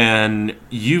 then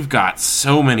you've got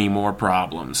so many more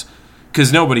problems.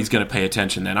 Because nobody's going to pay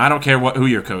attention then. I don't care who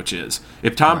your coach is.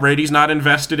 If Tom Brady's not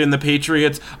invested in the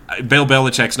Patriots, Bill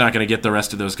Belichick's not going to get the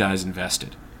rest of those guys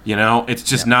invested. It's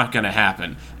just not going to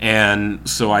happen. And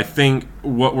so I think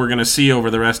what we're going to see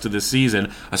over the rest of the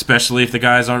season, especially if the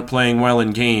guys aren't playing well in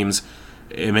games,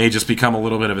 it may just become a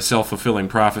little bit of a self-fulfilling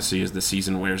prophecy as the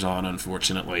season wears on,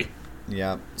 unfortunately.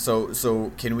 Yeah.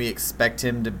 So can we expect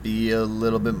him to be a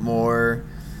little bit more,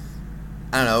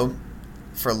 I don't know,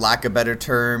 for lack of a better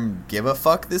term, give a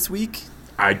fuck this week?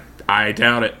 I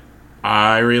doubt it.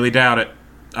 I really doubt it.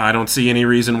 I don't see any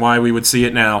reason why we would see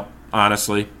it now,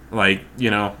 honestly.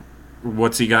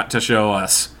 What's he got to show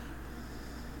us?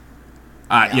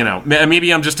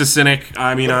 Maybe I'm just a cynic.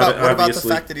 I mean, what about the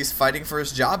fact that he's fighting for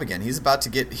his job again? He's about to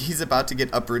get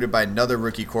uprooted by another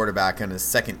rookie quarterback on his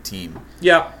second team.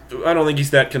 Yeah, I don't think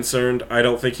he's that concerned. I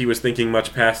don't think he was thinking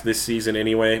much past this season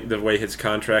anyway. The way his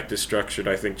contract is structured,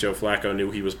 I think Joe Flacco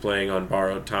knew he was playing on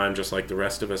borrowed time, just like the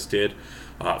rest of us did.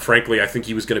 Frankly, I think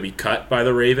he was going to be cut by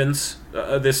the Ravens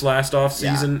this last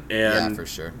offseason. And, for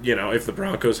sure. If the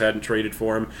Broncos hadn't traded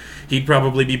for him, he'd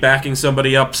probably be backing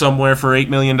somebody up somewhere for $8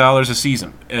 million a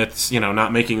season. It's,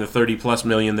 not making the $30+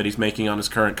 million that he's making on his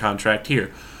current contract here.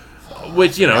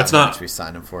 Which, it's not... we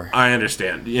signed him for. I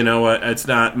understand. You know what? It's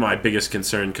not my biggest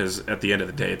concern because at the end of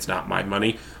the day, it's not my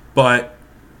money. But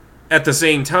at the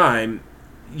same time...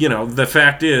 the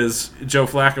fact is, Joe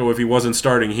Flacco, if he wasn't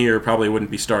starting here, probably wouldn't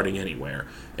be starting anywhere.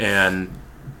 And,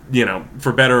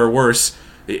 for better or worse,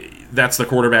 that's the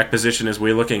quarterback position as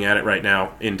we're looking at it right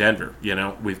now in Denver.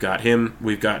 We've got him,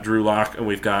 we've got Drew Lock, and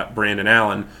we've got Brandon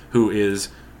Allen, who is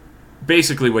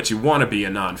basically what you want to be a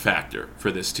non-factor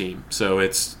for this team. So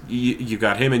it's you've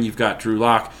got him and you've got Drew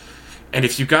Lock. And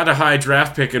if you've got a high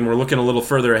draft pick, and we're looking a little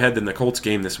further ahead than the Colts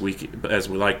game this week, as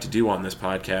we like to do on this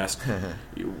podcast,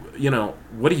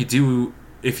 what do you do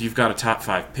if you've got a top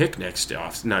 5 pick next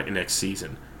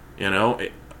season?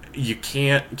 You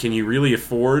can't. Can you really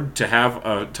afford to have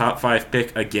a top 5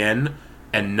 pick again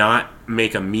and not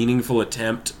make a meaningful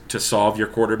attempt to solve your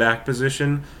quarterback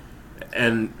position?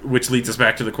 And which leads us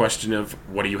back to the question of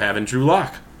what do you have in Drew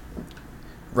Lock?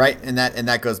 Right, and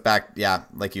that goes back,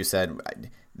 like you said.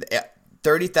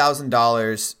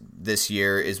 $30,000 this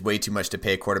year is way too much to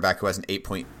pay a quarterback who has an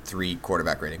 8.3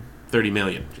 quarterback rating. $30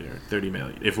 million, Jared. $30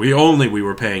 million. If we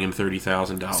were paying him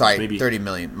 $30,000. Sorry, maybe $30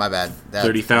 million. My bad.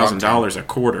 $30,000 a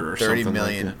quarter or something $30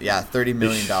 million. like that. Yeah, $30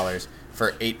 million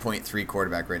for 8.3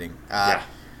 quarterback rating.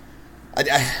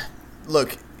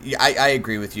 Look, I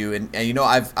agree with you, and you know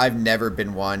I've never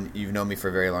been one. You've known me for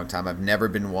a very long time. I've never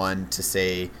been one to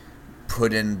say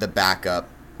put in the backup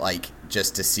like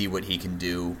just to see what he can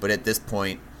do. But at this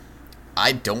point,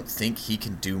 I don't think he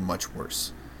can do much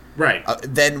worse. Right.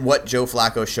 Than what Joe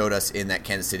Flacco showed us in that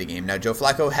Kansas City game. Now, Joe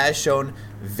Flacco has shown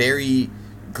very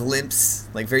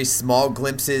small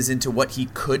glimpses into what he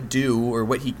could do or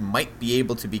what he might be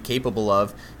able to be capable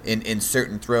of in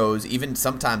certain throws. Even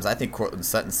sometimes I think Cortland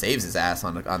Sutton saves his ass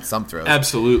on some throws.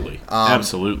 Absolutely.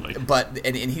 Absolutely. But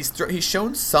and he's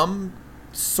shown some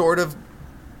sort of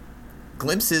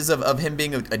glimpses of him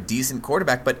being a decent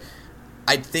quarterback. But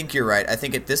I think you're right. I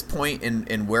think at this point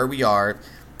in where we are,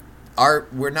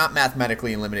 we're not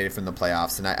mathematically eliminated from the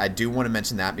playoffs, and I do want to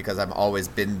mention that because I've always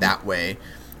been that way,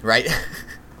 right?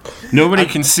 Nobody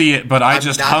can see it, but I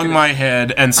just hung my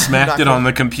head and smacked it on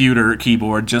the computer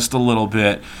keyboard just a little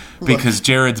bit because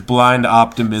Jared's blind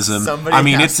optimism. I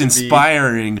mean, it's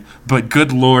inspiring, but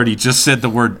good Lord, he just said the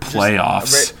word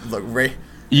playoffs. Ray,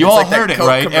 you all heard it,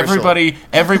 right? Commercial.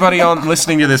 Everybody on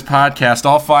listening to this podcast,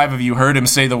 all 5 of you heard him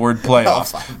say the word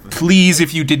playoffs. Please,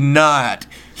 if you did not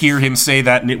hear him say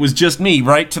that and it was just me,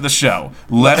 write to the show.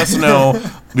 Let us know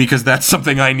because that's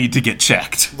something I need to get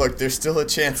checked. Look, there's still a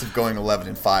chance of going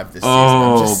 11-5 this season.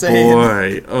 I'm just saying.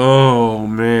 Boy. Oh,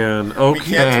 man. Okay. We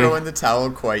can't throw in the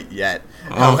towel quite yet.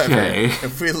 However,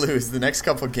 if we lose the next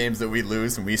couple of games that we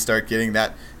lose and we start getting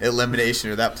that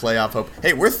elimination or that playoff hope,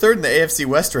 hey, we're third in the AFC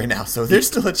West right now, so there's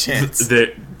still a chance.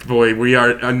 Boy, we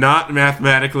are not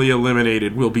mathematically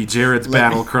eliminated will be Jared's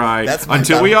battle cry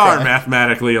until we are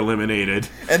mathematically eliminated.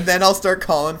 And then I'll start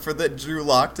calling for the Drew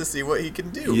Lock to see what he can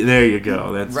do. There you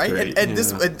go. That's right. Great. And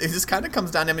this kind of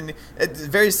comes down. I mean, it's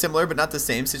very similar, but not the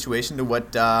same situation to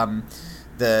what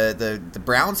the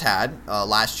Browns had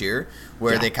last year,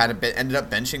 where they kind of ended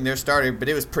up benching their starter, but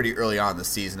it was pretty early on in the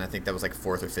season. I think that was like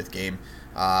 4th or 5th game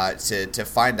to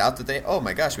find out that oh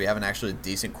my gosh, we have an actually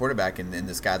decent quarterback in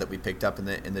this guy that we picked up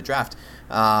in the draft.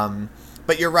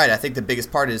 But you're right. I think the biggest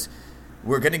part is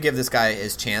we're going to give this guy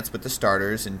his chance with the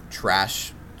starters and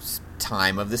trash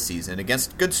time of the season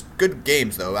against good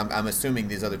games, though. I'm assuming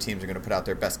these other teams are going to put out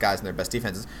their best guys and their best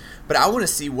defenses. But I want to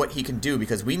see what he can do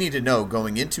because we need to know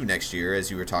going into next year,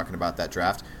 as you were talking about that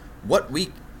draft, what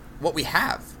we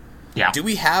have. Yeah. Do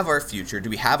we have our future? Do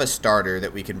we have a starter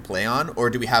that we can play on? Or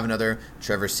do we have another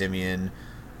Trevor Siemian?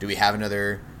 Do we have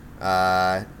another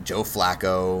Joe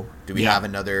Flacco? Do we have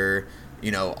another,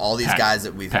 all these guys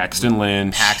that we've... Paxton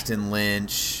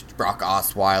Lynch, Brock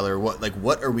Osweiler.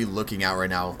 What are we looking at right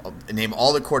now? Name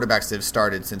all the quarterbacks that have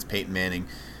started since Peyton Manning.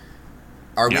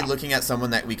 Are we looking at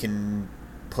someone that we can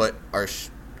put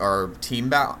our team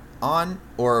back on?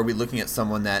 Or are we looking at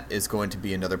someone that is going to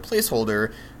be another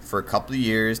placeholder for a couple of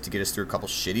years to get us through a couple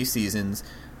shitty seasons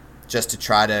just to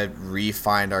try to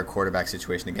re-find our quarterback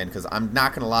situation again? Because I'm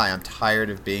not going to lie, I'm tired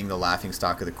of being the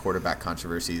laughingstock of the quarterback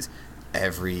controversies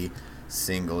every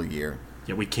single year.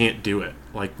 Yeah, we can't do it.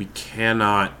 We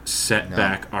cannot set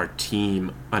back our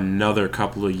team another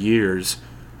couple of years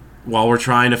while we're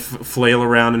trying to flail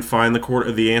around and find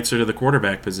the answer to the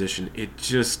quarterback position. It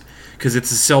just... Because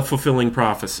it's a self-fulfilling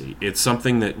prophecy. It's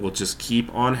something that will just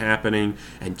keep on happening,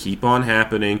 and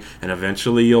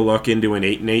eventually you'll luck into an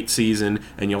 8-8 season,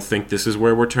 and you'll think this is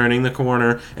where we're turning the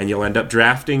corner, and you'll end up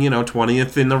drafting,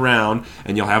 20th in the round,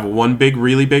 and you'll have one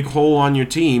really big hole on your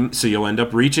team, so you'll end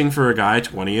up reaching for a guy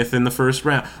 20th in the first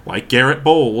round. Like Garrett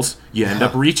Bowles, you end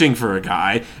up reaching for a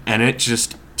guy, and it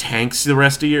just tanks the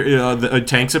rest of your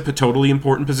tanks a totally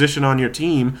important position on your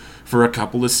team for a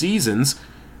couple of seasons.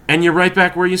 And you're right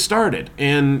back where you started.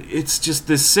 And it's just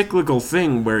this cyclical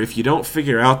thing where if you don't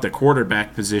figure out the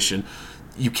quarterback position,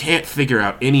 you can't figure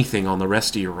out anything on the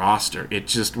rest of your roster. It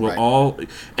just will all...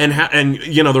 And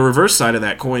the reverse side of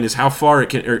that coin is how far it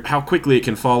can, or how quickly it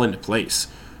can fall into place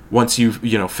once you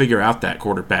figure out that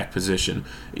quarterback position,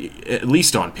 at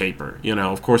least on paper.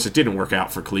 Of course, it didn't work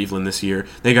out for Cleveland this year.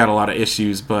 They got a lot of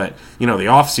issues, but, the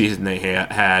offseason they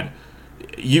had...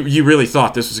 You really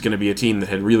thought this was going to be a team that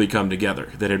had really come together,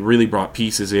 that had really brought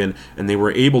pieces in, and they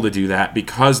were able to do that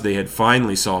because they had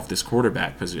finally solved this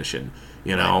quarterback position,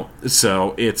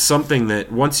 So it's something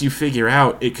that once you figure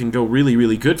out, it can go really,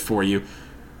 really good for you,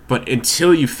 but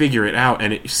until you figure it out,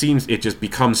 and it seems it just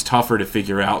becomes tougher to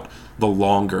figure out the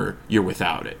longer you're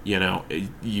without it,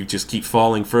 You just keep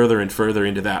falling further and further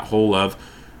into that hole of,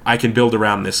 I can build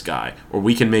around this guy, or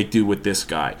we can make do with this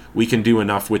guy. We can do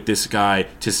enough with this guy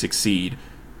to succeed.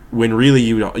 when really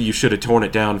you should have torn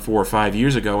it down 4 or 5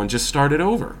 years ago and just started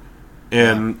over.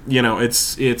 And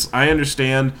it's I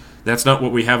understand that's not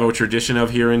what we have a tradition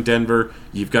of here in Denver.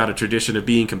 You've got a tradition of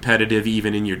being competitive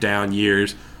even in your down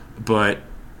years, but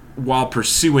while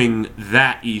pursuing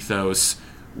that ethos,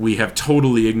 we have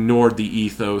totally ignored the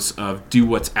ethos of do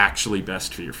what's actually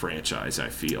best for your franchise, I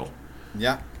feel.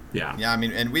 Yeah. Yeah. Yeah, I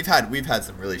mean, and we've had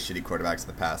some really shitty quarterbacks in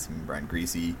the past. I mean, Brian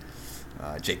Greasy,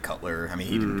 Jake Cutler. I mean,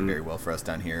 he didn't do very well for us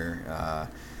down here.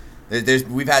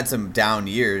 We've had some down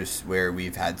years where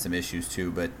we've had some issues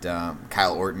too, but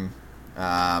Kyle Orton.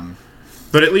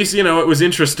 But at least, it was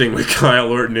interesting with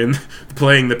Kyle Orton in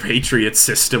playing the Patriots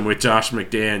system with Josh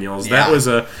McDaniels. Yeah. That was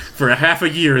for a half a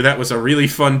year, that was a really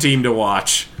fun team to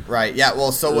watch. Right, yeah,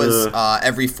 well, so was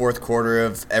every fourth quarter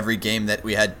of every game that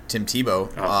we had Tim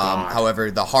Tebow.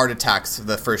 However, the heart attacks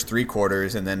the first 3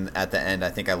 quarters, and then at the end, I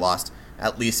think I lost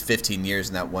at least 15 years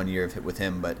in that 1 year with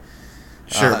him, but...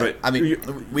 Sure, but I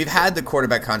mean, we've had the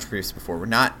quarterback controversy before. We're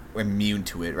not immune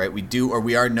to it, right?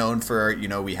 We are known for,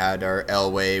 we had our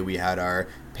Elway, we had our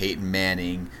Peyton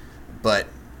Manning, but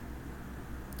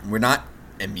we're not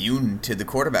immune to the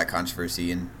quarterback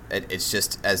controversy. And it's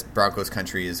just as Broncos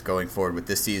country is going forward with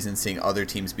this season, seeing other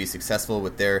teams be successful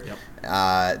with their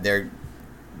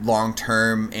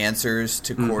long-term answers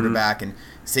to quarterback, and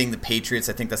seeing the Patriots.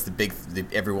 I think that's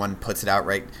everyone puts it out,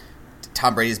 right?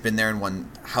 Tom Brady's been there and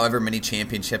won however many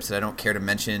championships that I don't care to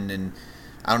mention, and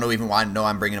I don't know even why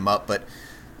I'm bringing him up, but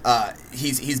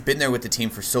he's been there with the team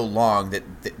for so long that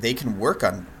they can work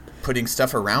on putting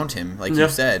stuff around him, like you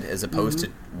said, as opposed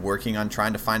to working on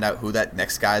trying to find out who that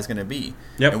next guy is going to be.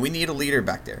 Yep. And we need a leader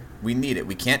back there. We need it.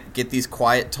 We can't get these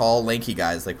quiet, tall, lanky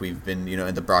guys like we've been,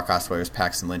 in the Brock Osweiler's,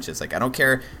 Paxton Lynch's. Like, I don't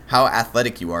care how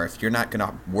athletic you are. If you're not going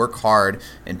to work hard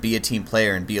and be a team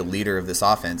player and be a leader of this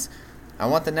offense, I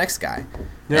want the next guy.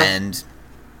 Yeah. And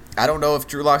I don't know if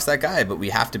Drew Lock's that guy, but we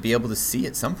have to be able to see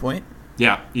at some point.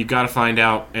 Yeah, you got to find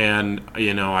out, and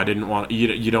I didn't want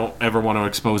you don't ever want to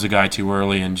expose a guy too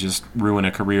early and just ruin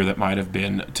a career that might have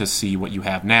been to see what you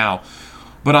have now.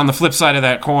 But on the flip side of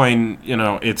that coin,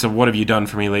 it's a what have you done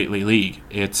for me lately league.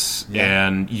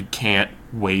 And you can't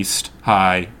waste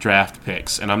high draft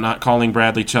picks. And I'm not calling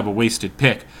Bradley Chubb a wasted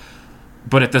pick,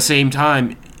 but at the same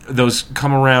time, those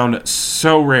come around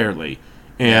so rarely.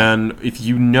 And if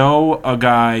you know a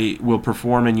guy will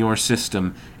perform in your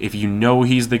system, if you know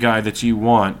he's the guy that you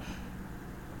want,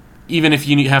 even if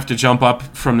you have to jump up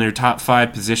from their top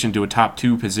 5 position to a top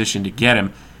 2 position to get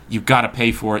him, you've got to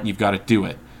pay for it and you've got to do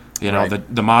it.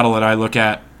 The model that I look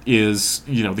at is,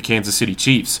 the Kansas City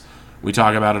Chiefs. We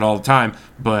talk about it all the time,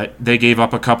 but they gave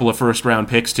up a couple of first-round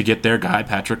picks to get their guy,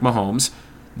 Patrick Mahomes.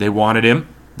 They wanted him.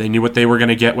 They knew what they were going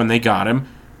to get when they got him.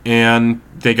 And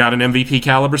they got an MVP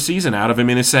caliber season out of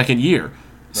him in his second year.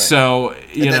 Right. So,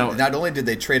 not only did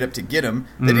they trade up to get him,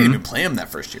 they didn't even play him that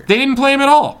first year. They didn't play him at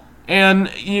all. And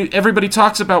everybody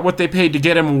talks about what they paid to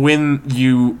get him when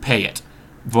you pay it.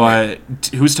 But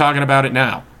who's talking about it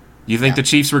now? You think the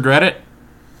Chiefs regret it?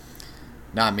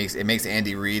 No, it makes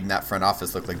Andy Reid and that front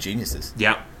office look like geniuses.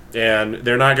 Yeah. And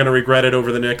they're not going to regret it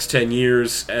over the next 10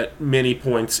 years at many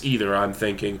points either, I'm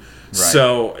thinking. Right.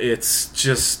 So it's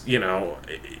just,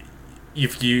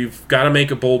 if you've got to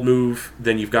make a bold move,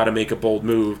 then you've got to make a bold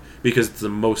move because it's the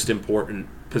most important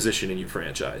position in your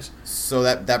franchise. So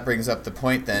that brings up the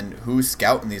point then, who's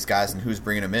scouting these guys and who's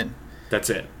bringing them in? That's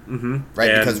it. Mm-hmm.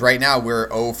 Right, because right now we're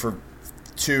 0 for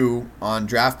 2 on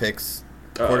draft picks,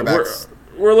 quarterbacks.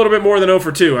 We're a little bit more than 0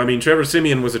 for 2. I mean, Trevor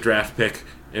Siemian was a draft pick,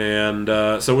 and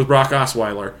so was Brock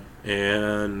Osweiler.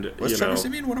 And was Trevor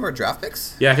Siemian one of our draft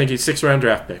picks? Yeah, I think he's 6th round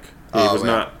draft pick.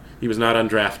 He was not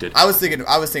undrafted. I was thinking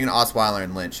Osweiler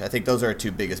and Lynch. I think those are our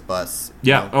 2 biggest busts.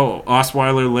 Yeah.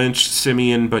 Osweiler, Lynch,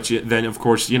 Siemian, but then of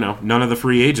course none of the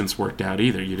free agents worked out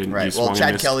either. You didn't. Right. Well,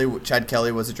 Chad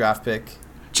Kelly was a draft pick.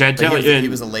 Chad Kelly. He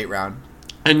was a late round.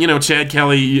 And Chad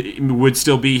Kelly would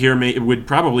still be here. Would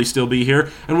probably still be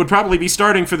here, and would probably be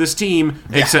starting for this team,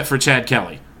 except for Chad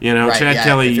Kelly. Right, Chad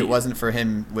Kelly. If it wasn't for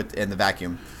him in the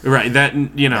vacuum. Right.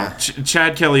 That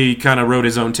Chad Kelly kind of wrote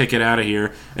his own ticket out of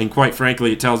here, and quite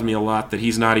frankly, it tells me a lot that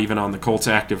he's not even on the Colts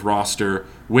active roster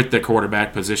with the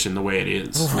quarterback position the way it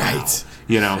is. Right.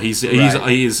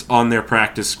 He's on their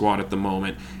practice squad at the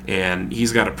moment, and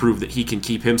he's got to prove that he can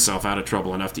keep himself out of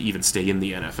trouble enough to even stay in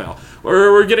the NFL.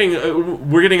 We're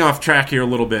getting off track here a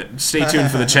little bit. Stay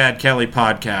tuned for the Chad Kelly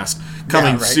podcast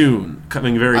coming soon,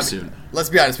 coming very soon. Let's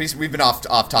be honest. We've been off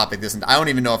topic. I don't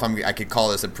even know if I could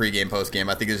call this a pregame, postgame.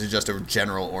 I think this is just a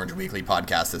general Orange Weekly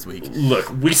podcast this week.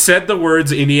 Look, we said the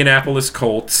words Indianapolis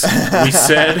Colts. We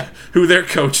said who their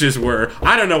coaches were.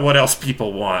 I don't know what else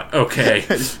people want. Okay.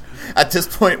 At this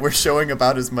point, we're showing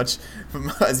about as much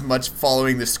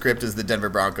following the script as the Denver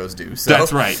Broncos do. So.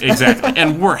 That's right, exactly.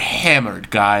 And we're hammered,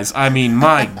 guys. I mean,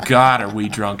 my God, are we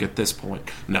drunk at this point?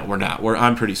 No, we're not.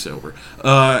 I'm pretty sober.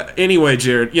 Anyway,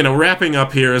 Jared, wrapping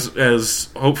up here as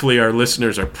hopefully our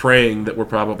listeners are praying that we're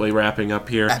probably wrapping up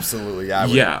here. Absolutely,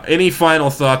 yeah. Any final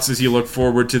thoughts as you look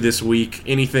forward to this week?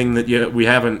 Anything that we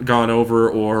haven't gone over,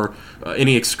 or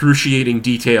any excruciating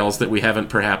details that we haven't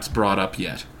perhaps brought up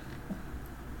yet?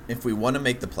 If we want to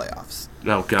make the playoffs.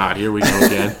 Oh, God, here we go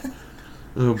again.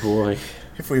 Oh, boy.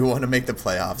 If we want to make the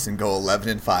playoffs and go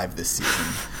 11-5 this season,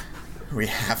 we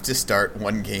have to start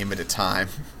one game at a time.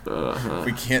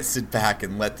 We can't sit back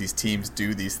and let these teams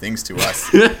do these things to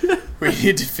us. We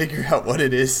need to figure out what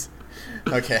it is.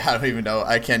 Okay, I don't even know.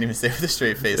 I can't even say with a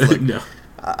straight face. Look, No.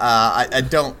 I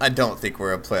don't think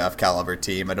we're a playoff caliber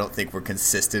team. I don't think we're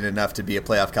consistent enough to be a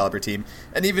playoff caliber team.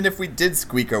 And even if we did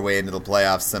squeak our way into the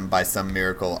playoffs by some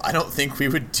miracle, I don't think we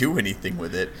would do anything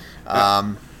with it.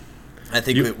 I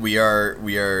think we are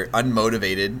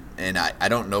unmotivated, and I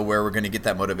don't know where we're going to get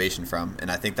that motivation from.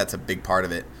 And I think that's a big part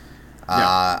of it.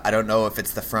 I don't know if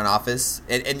it's the front office.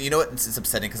 And you know what? It's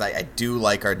upsetting because I do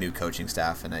like our new coaching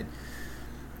staff, and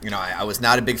I was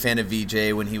not a big fan of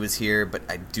VJ when he was here, but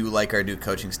I do like our new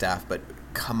coaching staff. But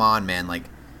come on, man, like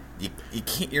you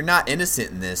can't. You're not innocent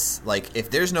in this. Like if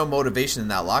there's no motivation in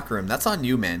that locker room, that's on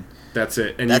you, man. That's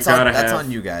it. And that's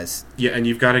on you guys. Yeah, and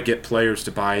you've got to get players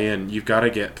to buy in. You've got to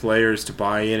get players to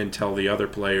buy in and tell the other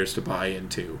players to buy in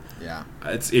too. Yeah.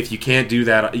 If you can't do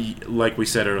that, like we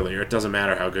said earlier, it doesn't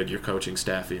matter how good your coaching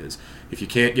staff is. If you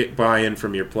can't get buy-in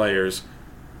from your players,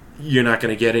 you're not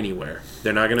going to get anywhere.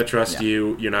 They're not going to trust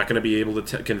you. You're not going to be able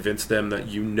to convince them that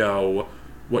you know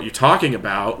what you're talking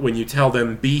about when you tell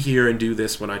them, be here and do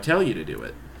this when I tell you to do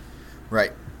it.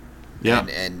 Right. Yeah.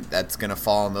 And that's going to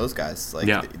fall on those guys. Like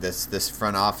yeah. This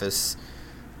front office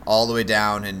all the way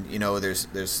down. And,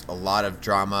 there's a lot of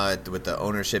drama with the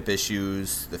ownership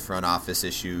issues, the front office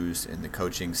issues, and the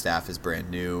coaching staff is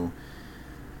brand new.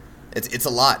 It's a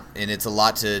lot, and it's a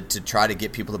lot to try to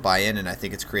get people to buy in, and I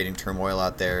think it's creating turmoil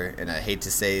out there. And I hate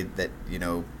to say that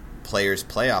players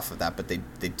play off of that, but they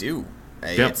do.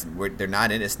 Yep. They're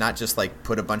not in. It's not just like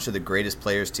put a bunch of the greatest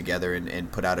players together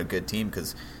and put out a good team.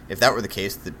 Because if that were the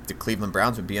case, the Cleveland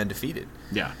Browns would be undefeated.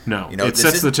 Yeah, no, it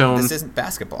sets the tone. This isn't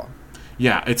basketball.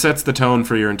 Yeah, it sets the tone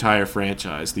for your entire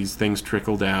franchise. These things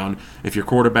trickle down. If your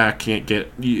quarterback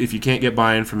if you can't get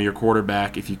buy-in from your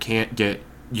quarterback, if you can't get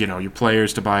your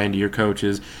players to buy into your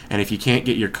coaches, and if you can't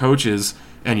get your coaches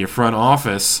and your front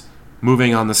office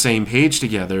moving on the same page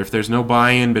together, if there's no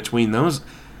buy-in between those,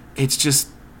 it's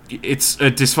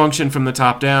a dysfunction from the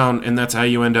top down, and that's how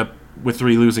you end up with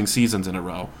 3 losing seasons in a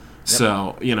row. Yep.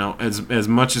 So, as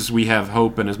much as we have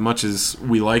hope and as much as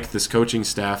we like this coaching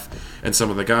staff and some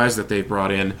of the guys that they've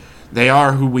brought in, they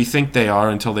are who we think they are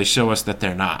until they show us that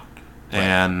they're not. Right.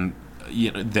 And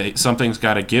something's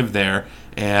got to give there,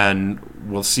 and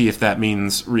we'll see if that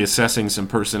means reassessing some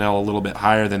personnel a little bit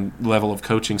higher than level of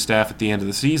coaching staff at the end of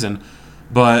the season.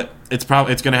 But it's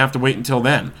going to have to wait until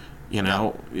then.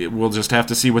 We'll just have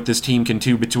to see what this team can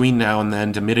do between now and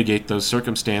then to mitigate those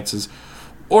circumstances,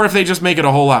 or if they just make it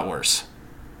a whole lot worse.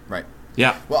 Right.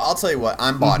 Yeah. Well, I'll tell you what,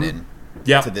 I'm bought in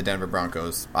to the Denver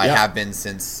Broncos. I have been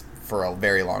for a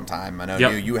very long time. I know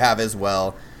you have as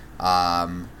well.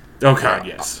 Oh, God,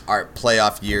 yes. Our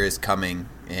playoff year is coming,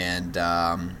 and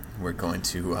we're going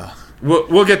to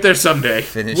we'll get there someday.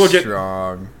 Finish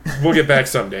strong. We'll get back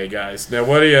someday, guys. Now,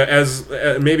 what do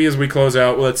you maybe as we close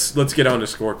out? Let's get on to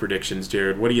score predictions,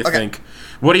 Jared. What do you think?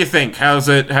 What do you think? How's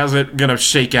it gonna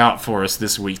shake out for us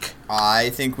this week? I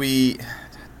think we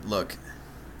look. Do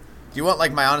you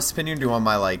want my honest opinion? Or do you want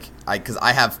my because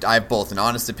I have both an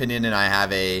honest opinion and I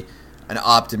have an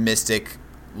optimistic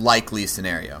likely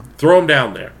scenario. Throw them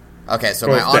down there. Okay, so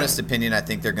my honest opinion, I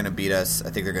think they're going to beat us. I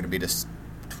think they're going to beat us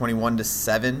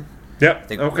 21-7.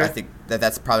 Yep. I think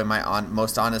that's probably my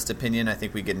most honest opinion. I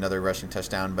think we get another rushing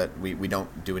touchdown, but we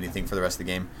don't do anything for the rest of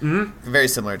the game. Mm-hmm. Very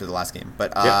similar to the last game.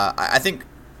 But I think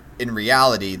in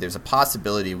reality, there's a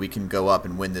possibility we can go up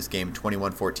and win this game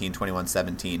 21-14,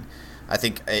 21-17. I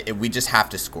think we just have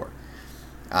to score.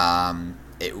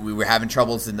 We were having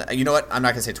troubles in the. You know what? I'm not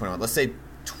going to say 21. Let's say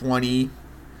 20.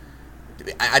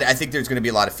 I think there's going to be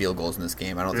a lot of field goals in this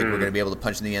game. I don't think we're going to be able to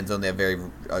punch in the end zone. They have very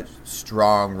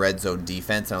strong red zone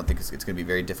defense. I don't think it's going to be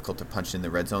very difficult to punch in the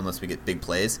red zone unless we get big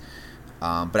plays.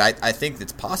 But I think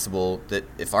it's possible that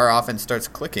if our offense starts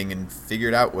clicking and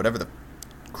figured out whatever the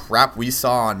crap we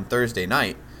saw on Thursday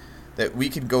night, that we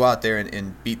can go out there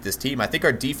and beat this team. I think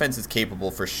our defense is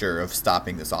capable for sure of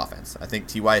stopping this offense. I think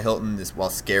T.Y. Hilton, while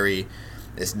scary,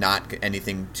 is not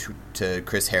anything to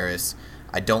Chris Harris.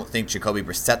 I don't think Jacoby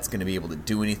Brissett's going to be able to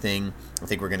do anything. I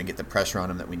think we're going to get the pressure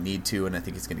on him that we need to, and I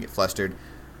think he's going to get flustered.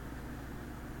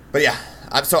 But yeah,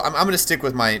 I'm going to stick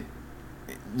with my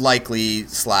likely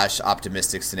 /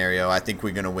 optimistic scenario. I think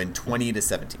we're going to win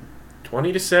 20-17.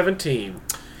 20-17.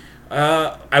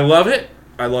 I love it.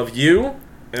 I love you.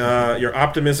 Your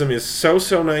optimism is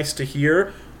so nice to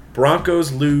hear.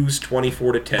 Broncos lose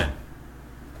 24-10.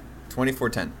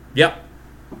 24-10. Yep.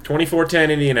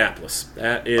 24-10 Indianapolis.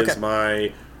 That is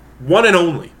my one and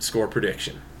only score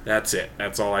prediction. That's it.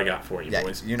 That's all I got for you,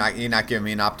 boys. You're not giving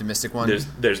me an optimistic one?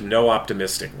 There's no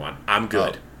optimistic one. I'm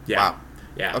good. Oh, yeah. Wow.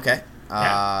 Yeah. Okay.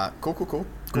 Yeah. Cool. Cool.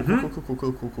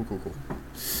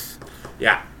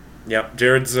 Yeah. Yep.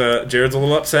 Jared's a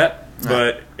little upset,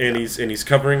 but he's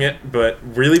covering it, but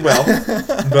really well.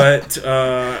 But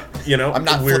I'm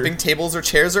not flipping tables or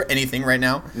chairs or anything right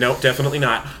now. No, definitely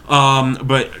not.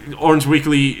 But Orange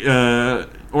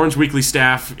Weekly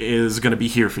staff is going to be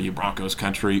here for you, Broncos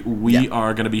country. We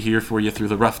are going to be here for you through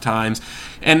the rough times,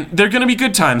 and they're going to be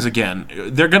good times again.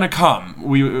 They're going to come.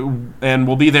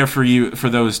 We'll be there for you for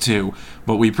those too.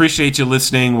 But we appreciate you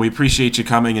listening. We appreciate you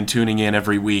coming and tuning in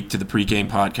every week to the pregame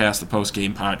podcast, the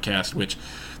postgame podcast, which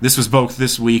this was both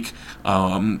this week.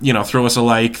 Throw us a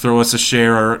like, throw us a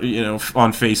share,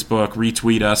 on Facebook,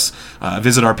 retweet us,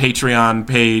 visit our Patreon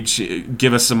page,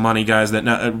 give us some money, guys.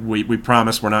 We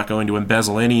promise we're not going to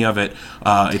embezzle any of it.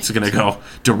 It's going to go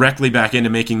directly back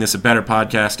into making this a better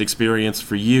podcast experience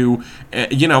for you.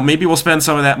 Maybe we'll spend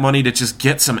some of that money to just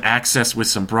get some access with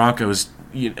some Broncos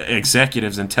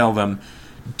executives and tell them,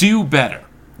 do better.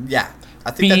 Yeah.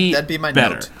 I think that'd be my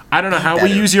better. note. I don't know how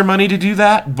we use your money to do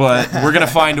that, but we're going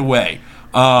to find a way.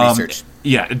 Research.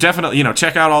 Yeah, definitely.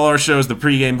 Check out all our shows, the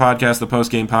pregame podcast, the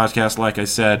postgame podcast, like I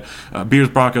said, Beers,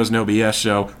 Broncos, No BS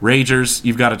show. Ragers,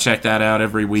 you've got to check that out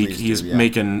every week. He's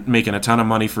making a ton of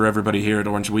money for everybody here at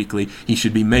Orange Weekly. He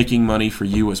should be making money for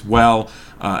you as well.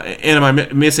 And am I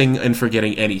missing and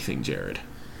forgetting anything, Jared?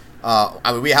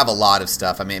 We have a lot of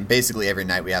stuff. Basically every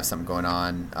night we have something going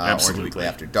on. Orange Weekly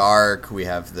After Dark. We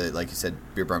have like you said,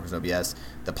 Beer Broncos No BS.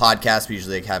 The podcast, we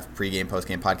usually have pregame,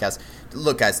 postgame podcast.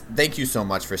 Look, guys, thank you so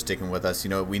much for sticking with us.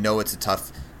 We know it's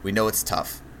tough.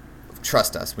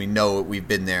 Trust us. We know we've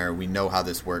been there. We know how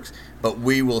this works. But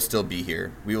we will still be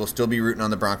here. We will still be rooting on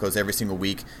the Broncos every single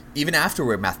week, even after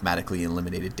we're mathematically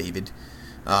eliminated, David.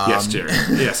 Yes, Jared.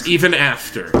 Yes, even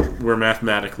after we're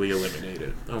mathematically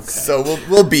eliminated. Okay. So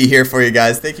we'll be here for you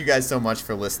guys. Thank you guys so much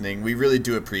for listening. We really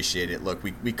do appreciate it. Look,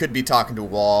 we could be talking to a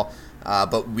wall,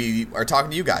 but we are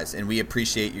talking to you guys, and we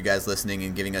appreciate you guys listening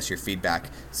and giving us your feedback.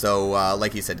 So,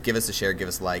 like you said, give us a share, give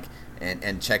us a like,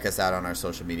 and check us out on our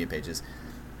social media pages.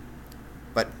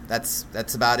 But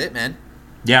that's about it, man.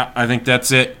 Yeah, I think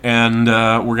that's it, and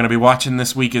we're going to be watching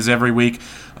this week as every week.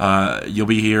 You'll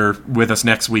be here with us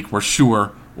next week, we're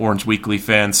sure, Orange Weekly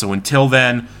fans. So until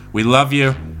then, we love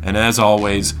you, and as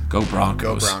always, go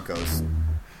Broncos. Go Broncos.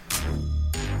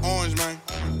 Orange, man.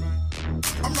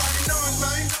 I'm rocking orange,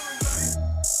 man.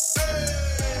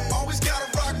 Hey, always gotta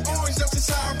rock orange, that's just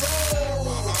how I roll.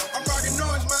 I'm rocking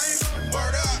orange, man.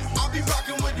 Word up, I'll be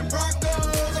rocking with the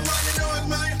Broncos. I'm rocking orange,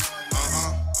 man.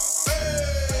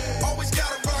 Hey, always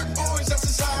gotta rock orange, that's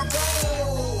just how I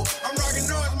roll. I'm rocking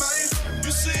orange, man.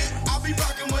 You see, I'll be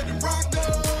rocking with the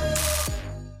Broncos.